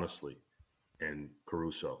 honestly, and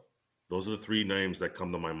Caruso. Those are the 3 names that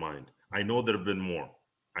come to my mind. I know there have been more.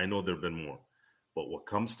 But what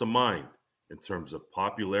comes to mind in terms of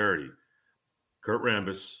popularity, Kurt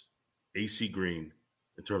Rambis, AC Green,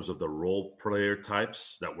 in terms of the role player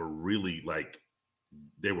types that were really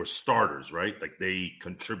they were starters, right? Like they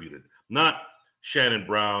contributed. Not Shannon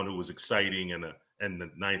Brown, who was exciting, and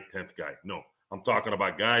the 9th, 10th guy. No, I'm talking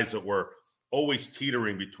about guys that were always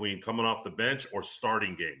teetering between coming off the bench or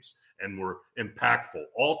starting games and were impactful.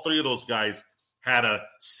 All 3 of those guys had a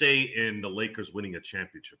say in the Lakers winning a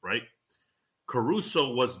championship, right?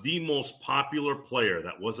 Caruso was the most popular player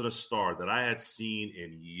that wasn't a star that I had seen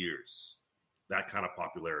in years, that kind of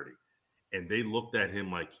popularity. And they looked at him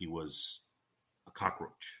like he was a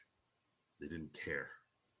cockroach. They didn't care.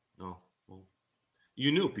 No, well,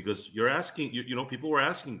 you knew because you're asking, people were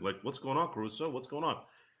asking, like, what's going on, Caruso? What's going on?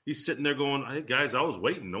 He's sitting there going, hey, guys, I was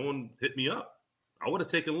waiting. No one hit me up. I would have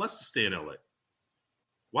taken less to stay in L.A.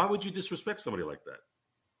 Why would you disrespect somebody like that?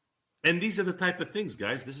 And these are the type of things,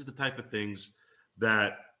 guys. This is the type of things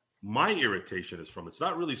that my irritation is from. It's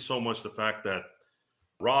not really so much the fact that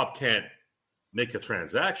Rob can't make a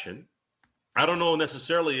transaction. I don't know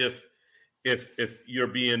necessarily if you're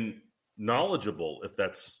being knowledgeable, if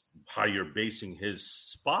that's how you're basing his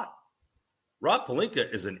spot. Rob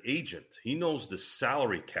Pelinka is an agent. He knows the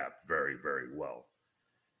salary cap very, very well.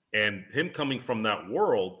 And him coming from that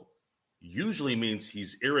world usually means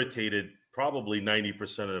he's irritated probably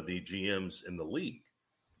 90% of the GMs in the league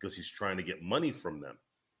because he's trying to get money from them.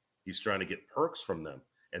 He's trying to get perks from them.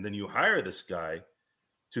 And then you hire this guy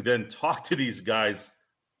to then talk to these guys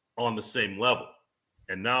on the same level.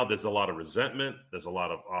 And now there's a lot of resentment. There's a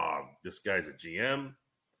lot of, this guy's a GM.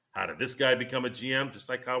 How did this guy become a GM? Just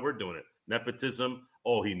like how we're doing it. Nepotism.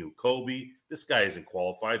 Oh, he knew Kobe. This guy isn't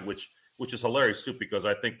qualified, which is hilarious too, because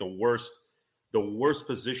I think the worst the worst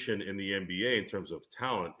position in the NBA in terms of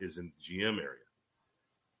talent is in the GM area.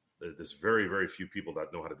 There's very, very few people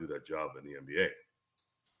that know how to do that job in the NBA.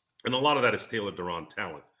 And a lot of that is tailored around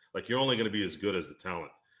talent. Like, you're only going to be as good as the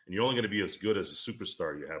talent, and you're only going to be as good as the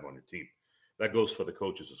superstar you have on your team. That goes for the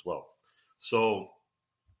coaches as well. So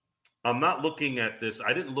I'm not looking at this.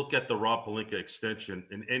 I didn't look at the Rob Pelinka extension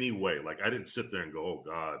in any way. Like, I didn't sit there and go, oh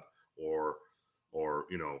God, or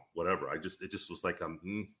whatever. It just was like,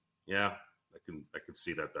 yeah, I can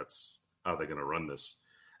see that that's how they're going to run this.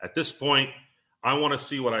 At this point, I want to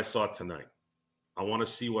see what I saw tonight. I want to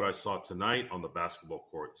see what I saw tonight on the basketball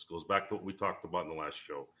court. This goes back to what we talked about in the last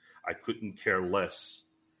show. I couldn't care less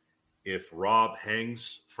if Rob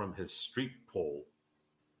hangs from his street pole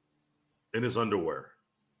in his underwear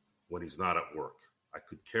when he's not at work. I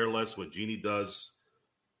could care less what Jeannie does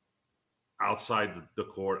outside the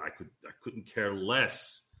court. I couldn't care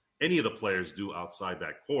less any of the players do outside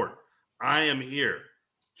that court. I am here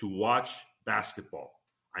to watch basketball.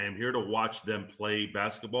 I am here to watch them play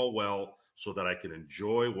basketball well so that I can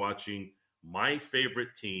enjoy watching my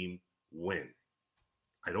favorite team win.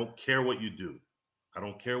 I don't care what you do. I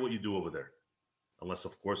don't care what you do over there. Unless,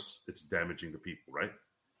 of course, it's damaging the people, right?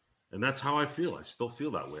 And that's how I feel. I still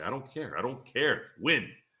feel that way. I don't care. I don't care. Win,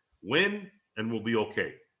 and we'll be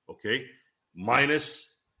okay. Okay?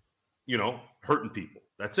 Minus, hurting people.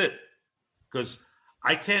 That's it. Because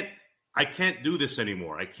I can't do this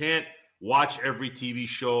anymore. I can't watch every TV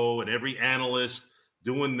show and every analyst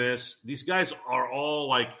doing this. These guys are all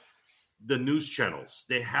like the news channels.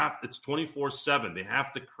 It's 24/7. They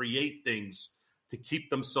have to create things to keep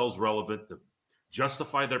themselves relevant, to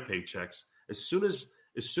justify their paychecks. As soon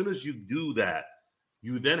as you do that,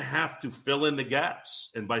 you then have to fill in the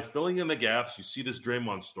gaps. And by filling in the gaps, you see this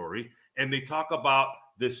Draymond story, and they talk about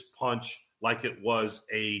this punch like it was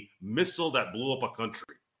a missile that blew up a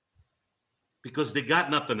country. Because they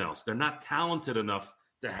got nothing else. They're not talented enough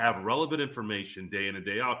to have relevant information day in and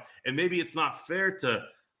day out. And maybe it's not fair to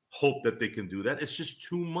hope that they can do that. It's just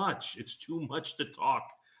too much. It's too much to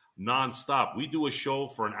talk nonstop. We do a show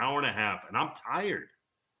for an hour and a half, and I'm tired.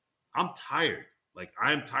 Like,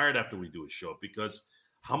 I'm tired after we do a show, because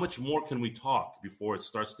how much more can we talk before it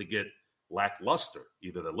starts to get lackluster?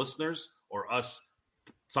 Either the listeners or us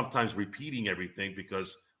sometimes repeating everything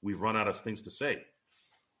because we've run out of things to say.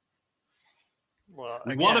 Well,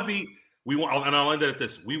 and I'll end it at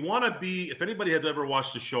this. We want to be, if anybody had ever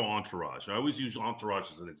watched the show Entourage, I always use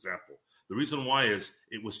Entourage as an example. The reason why is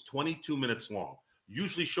it was 22 minutes long.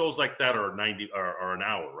 Usually shows like that are 90 or an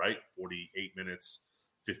hour, right? 48 minutes,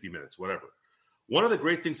 50 minutes, whatever. One of the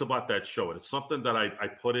great things about that show, and it's something that I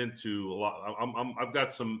put into a lot. I've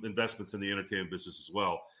got some investments in the entertainment business as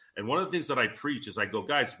well. And one of the things that I preach is I go,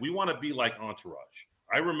 guys, we want to be like Entourage.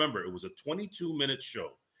 I remember it was a 22-minute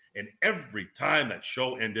show. And every time that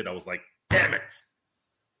show ended, I was like, damn it.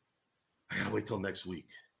 I got to wait till next week.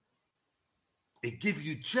 It gives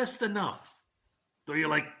you just enough. So you're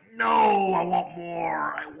like, no, I want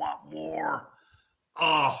more.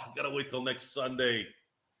 Oh, I got to wait till next Sunday.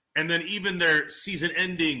 And then even their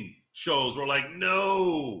season-ending shows were like,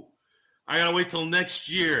 no, I got to wait till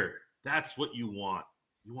next year. That's what you want.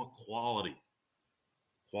 You want quality.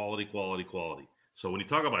 Quality. So when you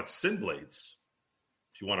talk about Sin Blades,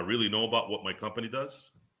 if you want to really know about what my company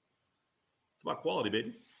does, it's about quality,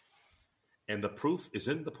 baby. And the proof is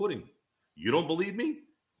in the pudding. You don't believe me?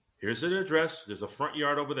 Here's an address. There's a front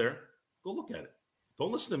yard over there. Go look at it.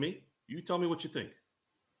 Don't listen to me. You tell me what you think.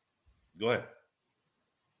 Go ahead.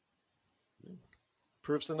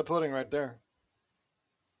 Proof's in the pudding right there.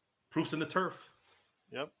 Proof's in the turf.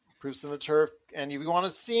 Yep. Proof's in the turf. And if you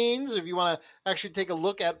want scenes, if you want to actually take a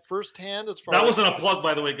look at firsthand as far that as... wasn't a plug,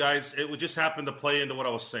 by the way, guys. It would just happen to play into what I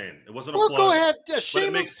was saying. It wasn't a plug. Well, go ahead.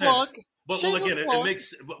 Shameless plug. But again, it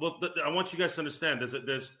makes... Well, I want you guys to understand.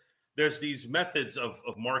 There's these methods of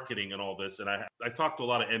marketing and all this. And I talk to a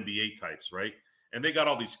lot of MBA types, right? And they got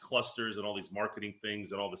all these clusters and all these marketing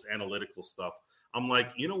things and all this analytical stuff. I'm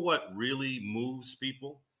like, you know what really moves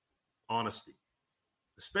people? Honesty.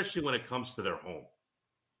 Especially when it comes to their home.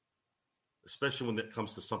 Especially when it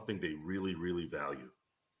comes to something they really, really value.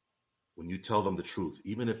 When you tell them the truth,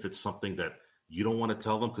 even if it's something that you don't want to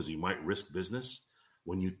tell them because you might risk business,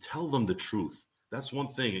 when you tell them the truth, that's one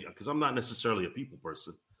thing, because I'm not necessarily a people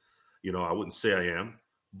person. I wouldn't say I am.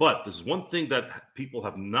 But there's one thing that people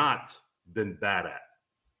have not been bad at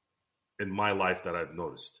in my life that I've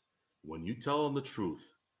noticed. When you tell them the truth,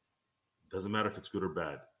 doesn't matter if it's good or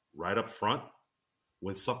bad, right up front,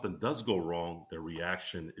 when something does go wrong, their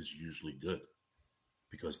reaction is usually good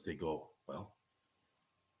because they go, well,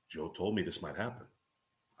 Joe told me this might happen.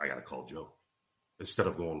 I got to call Joe. Instead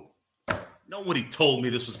of going, Nobody told me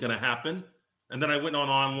this was going to happen. And then I went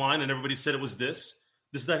online and everybody said it was this.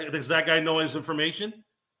 Does that guy know his information?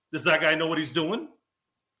 Does that guy know what he's doing?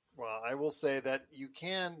 Well, I will say that you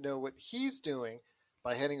can know what he's doing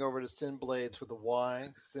by heading over to Sinblades with a Y,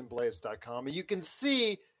 sinblades.com. And you can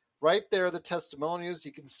see right there the testimonials.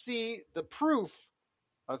 You can see the proof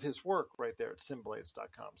of his work right there at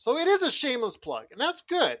sinblades.com. So it is a shameless plug, and that's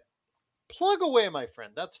good. Plug away, my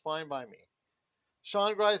friend. That's fine by me.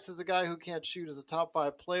 Sean Grice is a guy who can't shoot as a top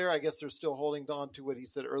 5 player. I guess they're still holding on to what he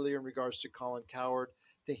said earlier in regards to Colin Cowherd,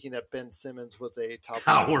 thinking that Ben Simmons was a top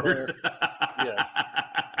 5 player. Yes.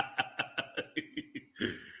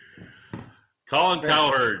 Colin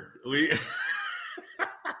Cowherd,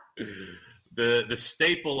 the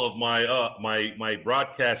staple of my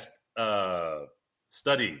broadcast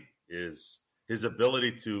study is his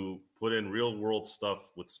ability to put in real world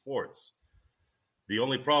stuff with sports. The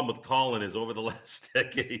only problem with Colin is over the last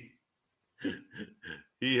decade,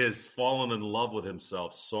 he has fallen in love with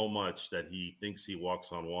himself so much that he thinks he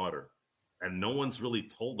walks on water. And no one's really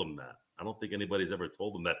told him that. I don't think anybody's ever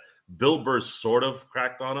told him that. Bill Burr sort of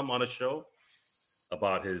cracked on him on a show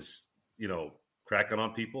about his, cracking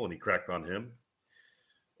on people, and he cracked on him.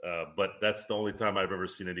 But that's the only time I've ever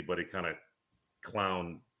seen anybody kind of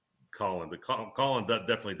clown Colin. But Colin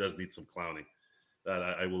definitely does need some clowning.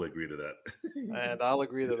 I will agree to that. And I'll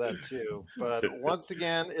agree to that too. But once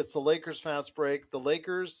again, it's the Lakers fast break. The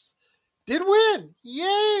Lakers did win.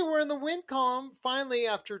 Yay! We're in the win column. Finally,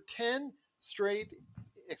 after 10 straight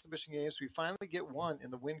exhibition games, we finally get one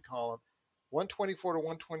in the win column. 124 to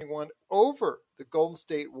 121 over the Golden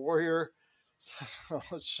State Warrior.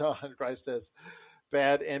 Sean Grice says,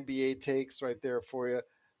 bad NBA takes right there for you.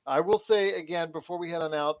 I will say again, before we head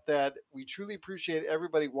on out, that we truly appreciate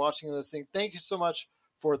everybody watching and listening. Thank you so much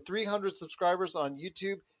for 300 subscribers on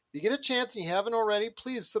YouTube. If you get a chance and you haven't already,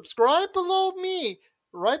 please subscribe below me,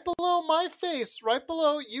 right below my face, right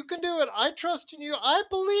below. You can do it. I trust in you. I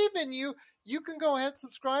believe in you. You can go ahead and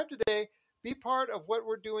subscribe today. Be part of what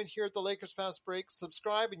we're doing here at the Lakers Fast Break.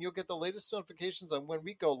 Subscribe and you'll get the latest notifications on when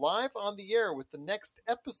we go live on the air with the next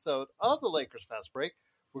episode of the Lakers Fast Break.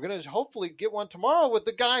 We're going to hopefully get one tomorrow with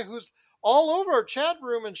the guy who's all over our chat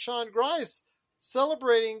room and Sean Grice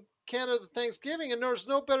celebrating Canada Thanksgiving. And there's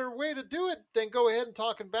no better way to do it than go ahead and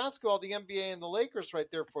talk in basketball, the NBA and the Lakers right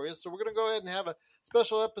there for you. So we're going to go ahead and have a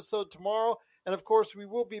special episode tomorrow. And of course, we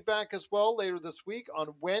will be back as well later this week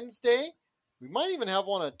on Wednesday. We might even have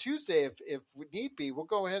one on Tuesday if we need be. We'll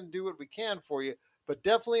go ahead and do what we can for you. But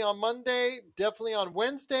definitely on Monday, definitely on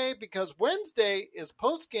Wednesday, because Wednesday is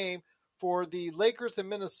post-game for the Lakers in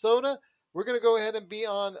Minnesota. We're going to go ahead and be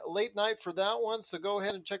on late night for that one, so go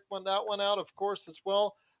ahead and check that one out, of course, as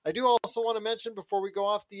well. I do also want to mention before we go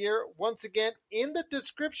off the air, once again, in the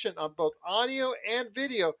description on both audio and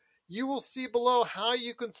video, you will see below how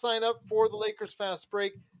you can sign up for the Lakers Fast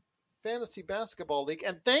Break Fantasy Basketball League.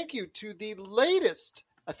 And thank you to the latest,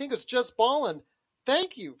 I think it's Just Ballin'.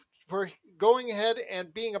 Thank you for going ahead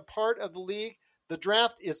and being a part of the league. The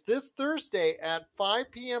draft is this Thursday at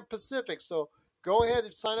 5 p.m. Pacific, so go ahead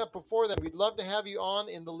and sign up before that. We'd love to have you on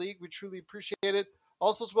in the league. We truly appreciate it.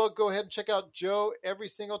 Also, as well, go ahead and check out Joe every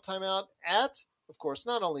single time out at, of course,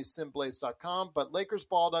 not only simblades.com, but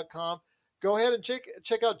lakersball.com. Go ahead and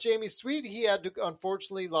check out Jamie Sweet. He had to,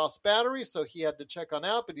 unfortunately, lost battery, so he had to check on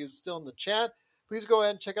out, but he was still in the chat. Please go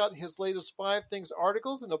ahead and check out his latest 5 Things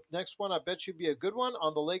articles, and the next one I bet you be a good one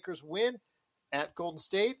on the Lakers win at Golden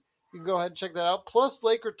State. You can go ahead and check that out. Plus,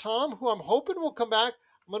 Laker Tom, who I'm hoping will come back.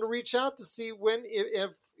 I'm going to reach out to see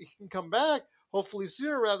if he can come back, hopefully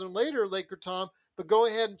sooner rather than later, Laker Tom. But go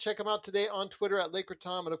ahead and check him out today on Twitter at Laker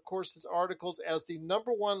Tom, and, of course, his articles as the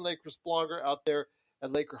 #1 Lakers blogger out there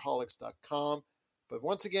at Lakerholics.com. But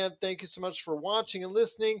once again, thank you so much for watching and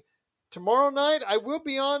listening. Tomorrow night, I will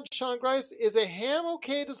be on. Sean Grice, is a ham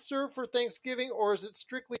okay to serve for Thanksgiving, or is it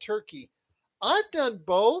strictly turkey? I've done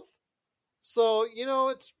both, so,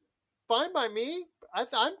 it's fine by me.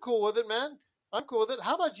 I'm cool with it, man. I'm cool with it.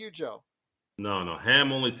 How about you, Joe? No.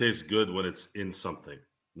 Ham only tastes good when it's in something,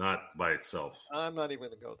 not by itself. I'm not even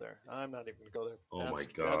going to go there. Oh, my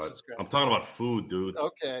God. I'm talking about food, dude.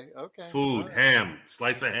 Okay. Food, right. Ham,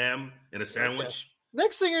 slice of ham in a sandwich. Okay.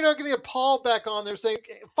 Next thing you're not going to get Paul back on there saying,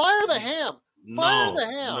 fire the ham. Fire the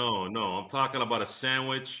ham. No. I'm talking about a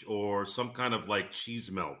sandwich or some kind of like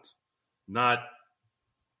cheese melt. Not.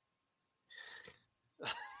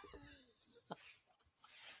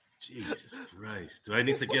 Jesus Christ. Do I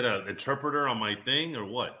need to get an interpreter on my thing or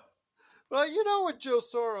what? Well, with Joe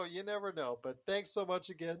Soro, you never know. But thanks so much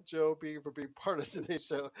again, Joe, for being part of today's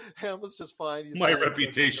show. Ham was just fine. My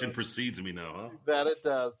reputation precedes me now, huh? That it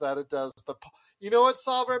does. But, You know what,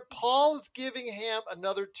 Sovereign? Paul is giving Ham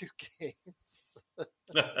another 2 games.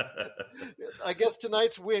 I guess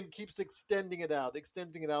tonight's win keeps extending it out.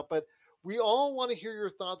 But we all want to hear your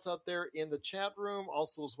thoughts out there in the chat room,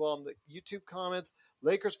 also as well in the YouTube comments.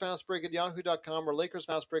 LakersFastBreak@yahoo.com or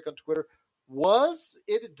LakersFastBreak on Twitter. Was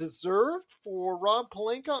it deserved for Rob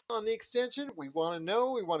Pelinka on the extension? We want to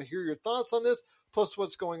know. We want to hear your thoughts on this, plus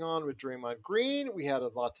what's going on with Draymond Green. We had a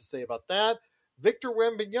lot to say about that. Victor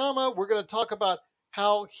Wembanyama, we're going to talk about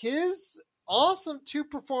how his awesome 2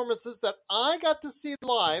 performances that I got to see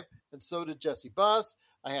live, and so did Jesse Buss.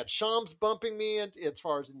 I had Shams bumping me as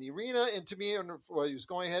far as in the arena into me while he was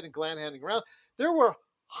going ahead and glad-handing around. There were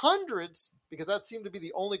hundreds, because that seemed to be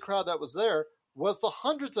the only crowd that was there, was the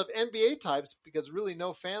hundreds of NBA types, because really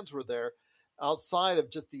no fans were there outside of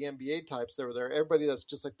just the NBA types that were there. Everybody that's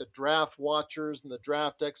just like the draft watchers and the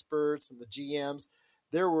draft experts and the GMs.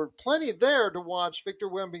 There were plenty there to watch Victor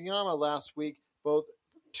Wembanyama last week, both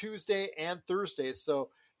Tuesday and Thursday. So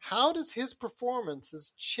how does his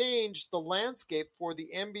performances change the landscape for the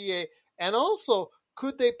NBA? And also,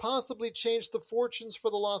 could they possibly change the fortunes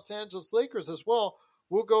for the Los Angeles Lakers as well?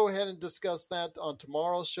 We'll go ahead and discuss that on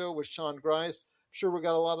tomorrow's show with Sean Grice. I'm sure we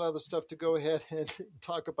got a lot of other stuff to go ahead and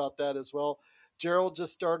talk about that as well. Gerald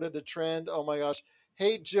just started a trend. Oh my gosh.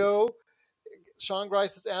 Hey, Joe. Sean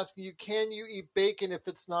Grice is asking you, can you eat bacon if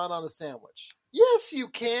it's not on a sandwich? Yes, you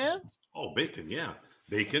can. Oh, bacon, yeah.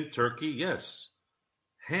 Bacon, turkey, yes.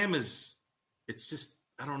 Ham it's just,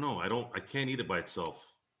 I don't know. I can't eat it by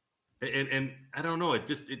itself. And I don't know.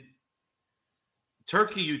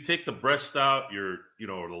 Turkey, you take the breast out, or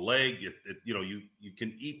the leg, you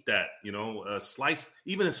can eat that, a slice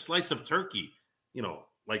of turkey,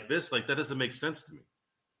 like this, like that doesn't make sense to me.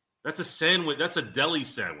 That's a sandwich. That's a deli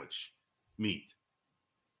sandwich meat.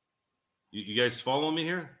 You guys follow me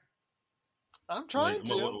here? I'm trying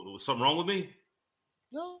to. Something wrong with me?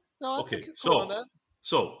 No, I okay, think you're cool on that.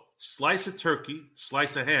 So slice of turkey,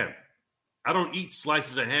 slice of ham. I don't eat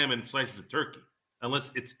slices of ham and slices of turkey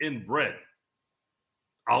unless it's in bread.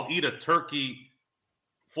 I'll eat a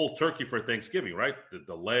full turkey for Thanksgiving, right?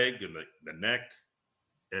 The leg and the neck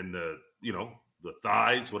and the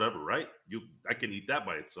thighs, whatever, right? I can eat that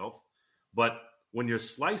by itself. But when you're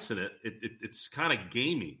slicing it, it's kind of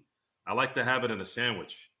gamey. I like to have it in a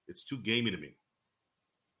sandwich. It's too gamey to me.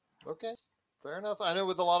 Okay, fair enough. I know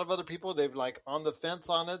with a lot of other people, they've on the fence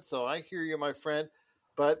on it. So I hear you, my friend.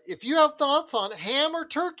 But if you have thoughts on ham or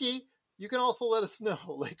turkey, you can also let us know.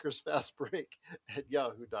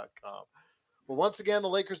 LakersFastBreak@yahoo.com. Well, once again, the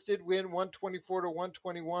Lakers did win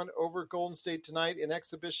 124-121 over Golden State tonight in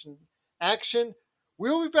exhibition action.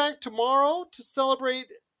 We'll be back tomorrow to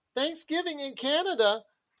celebrate Thanksgiving in Canada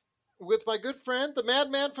with my good friend, the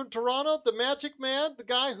madman from Toronto, the magic man, the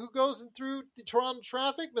guy who goes through the Toronto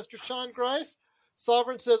traffic, Mr. Sean Grice.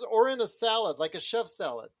 Sovereign says, or in a salad, like a chef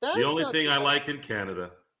salad. That's the only thing I like in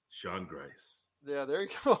Canada, Sean Grice. Yeah, there you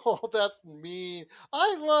go. That's mean.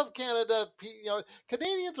 I love Canada.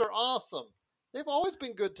 Canadians are awesome. They've always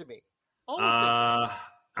been good to me. I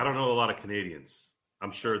don't know a lot of Canadians.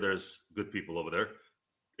 I'm sure there's good people over there.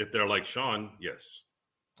 If they're like Sean, yes.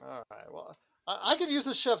 All right. Well, I could use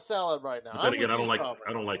a chef salad right now. But then again, I don't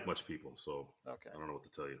like much people, so okay. I don't know what to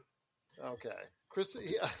tell you. Okay.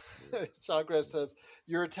 Sean Grice says,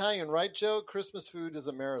 you're Italian, right, Joe? Christmas food is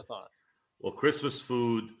a marathon. Well, Christmas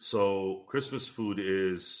food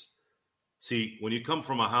is, see, when you come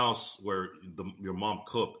from a house where your mom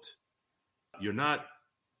cooked, you're not,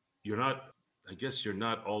 I guess you're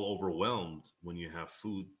not all overwhelmed when you have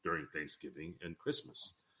food during Thanksgiving and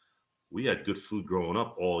Christmas. We had good food growing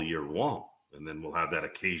up all year long. And then we'll have that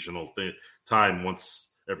occasional time once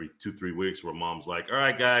every 2-3 weeks where mom's like, all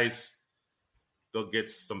right, guys, go get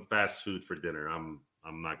some fast food for dinner. I'm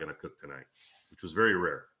not going to cook tonight, which was very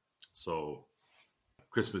rare. So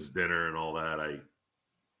Christmas dinner and all that,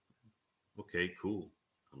 okay, cool.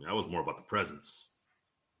 I mean, I was more about the presents.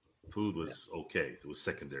 Food was okay. It was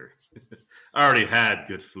secondary. I already had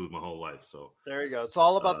good food my whole life. So there you go. It's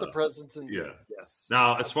all about the presents and yeah. Yes.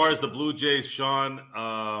 Now, as far as the Blue Jays, Sean,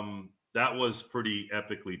 that was pretty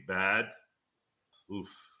epically bad.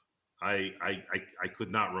 Oof. I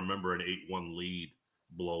could not remember an 8-1 lead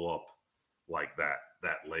blow up like that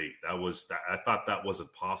late. I thought that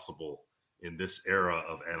wasn't possible in this era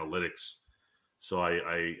of analytics. So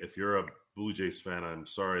if you're a Blue Jays fan, I'm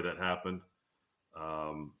sorry that happened.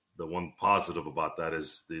 The one positive about that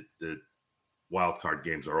is the wild card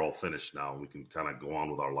games are all finished now. We can kind of go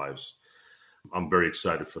on with our lives. I'm very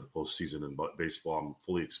excited for the postseason in baseball. I'm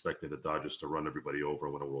fully expecting the Dodgers to run everybody over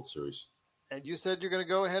and win a World Series. And you said you're going to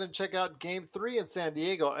go ahead and check out Game 3 in San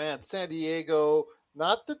Diego. And San Diego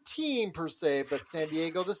not the team per se, but San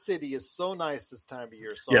Diego, the city, is so nice this time of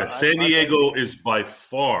year. So yeah, San Diego is by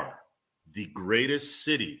far the greatest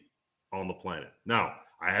city on the planet. Now,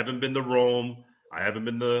 I haven't been to Rome. I haven't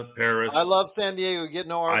been to Paris. I love San Diego. Get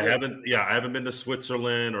no I argument. haven't been to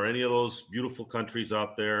Switzerland or any of those beautiful countries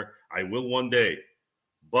out there. I will one day,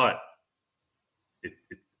 but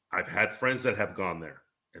I've had friends that have gone there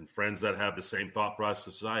and friends that have the same thought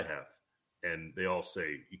process as I have, and they all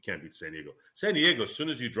say you can't beat San Diego. San Diego, as soon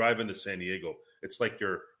as you drive into San Diego, it's like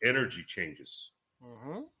your energy changes.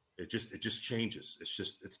 Mm-hmm. It just changes.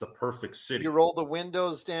 It's the perfect city. You roll the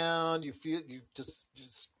windows down. You just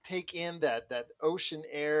take in that ocean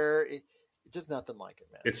air. It's just nothing like it,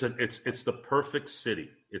 man. It's the perfect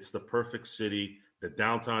city. It's the perfect city. The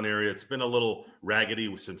downtown area. It's been a little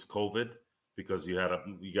raggedy since COVID because you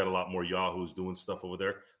got a lot more yahoos doing stuff over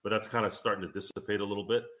there. But that's kind of starting to dissipate a little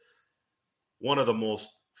bit. One of the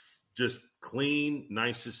most just clean,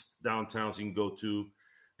 nicest downtowns you can go to.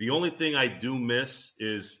 The only thing I do miss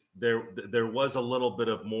is there was a little bit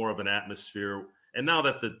of more of an atmosphere, and now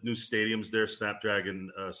that the new stadium's there, Snapdragon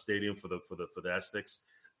Stadium for the Aztecs,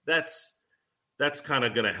 that's kind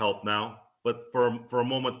of going to help now. But for a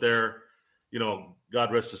moment there,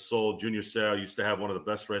 God rest his soul, Junior Seau used to have one of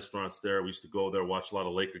the best restaurants there. We used to go there, watch a lot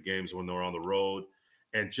of Laker games when they were on the road,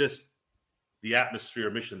 and just the atmosphere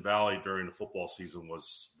of Mission Valley during the football season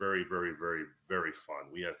was very, very, very, very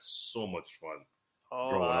fun. We had so much fun.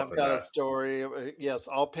 Oh, I've got a story. Yes,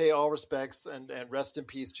 I'll pay all respects and rest in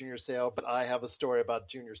peace, Junior Seau. But I have a story about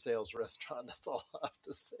Junior Seau's restaurant. That's all I have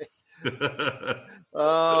to say.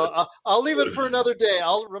 I'll leave it for another day.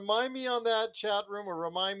 I'll remind me on that chat room, or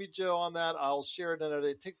remind me, Joe, on that. I'll share it another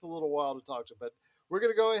day. It takes a little while to talk to, but we're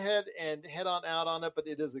going to go ahead and head on out on it. But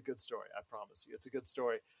it is a good story. I promise you, it's a good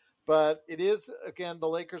story. But it is, again, the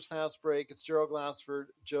Lakers Fast Break. It's Gerald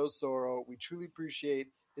Glassford, Joe Soro. We truly appreciate.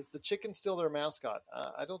 Is the chicken still their mascot?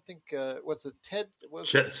 I don't think. What's it? Ted?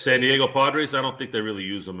 San Diego Padres. I don't think they really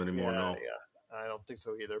use them anymore. Yeah, I don't think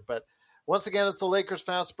so either. But once again, it's the Lakers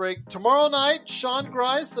Fast Break. Tomorrow night, Sean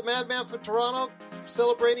Grice, the madman from Toronto,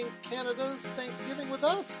 celebrating Canada's Thanksgiving with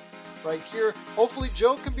us right here. Hopefully,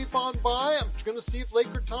 Joe can be on by. I'm going to see if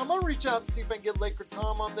Laker Tom. I'll reach out and see if I can get Laker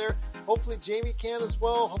Tom on there. Hopefully, Jamie can as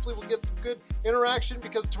well. Hopefully, we'll get some good interaction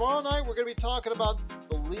because tomorrow night we're going to be talking about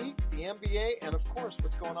the league, the NBA, and of course,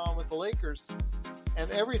 what's going on with the Lakers and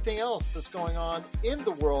everything else that's going on in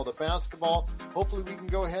the world of basketball. Hopefully, we can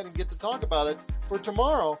go ahead and get to talk about it for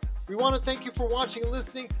tomorrow. We want to thank you for watching and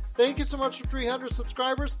listening. Thank you so much for 300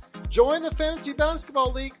 subscribers. Join the Fantasy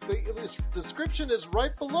Basketball League. The description is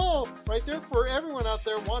right below, right there for everyone out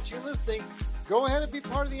there watching and listening. Go ahead and be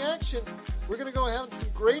part of the action. We're going to go have some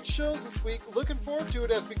great shows this week. Looking forward to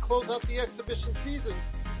it as we close out the exhibition season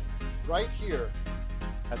right here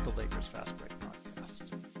at the Lakers Fast Break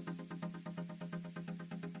Podcast.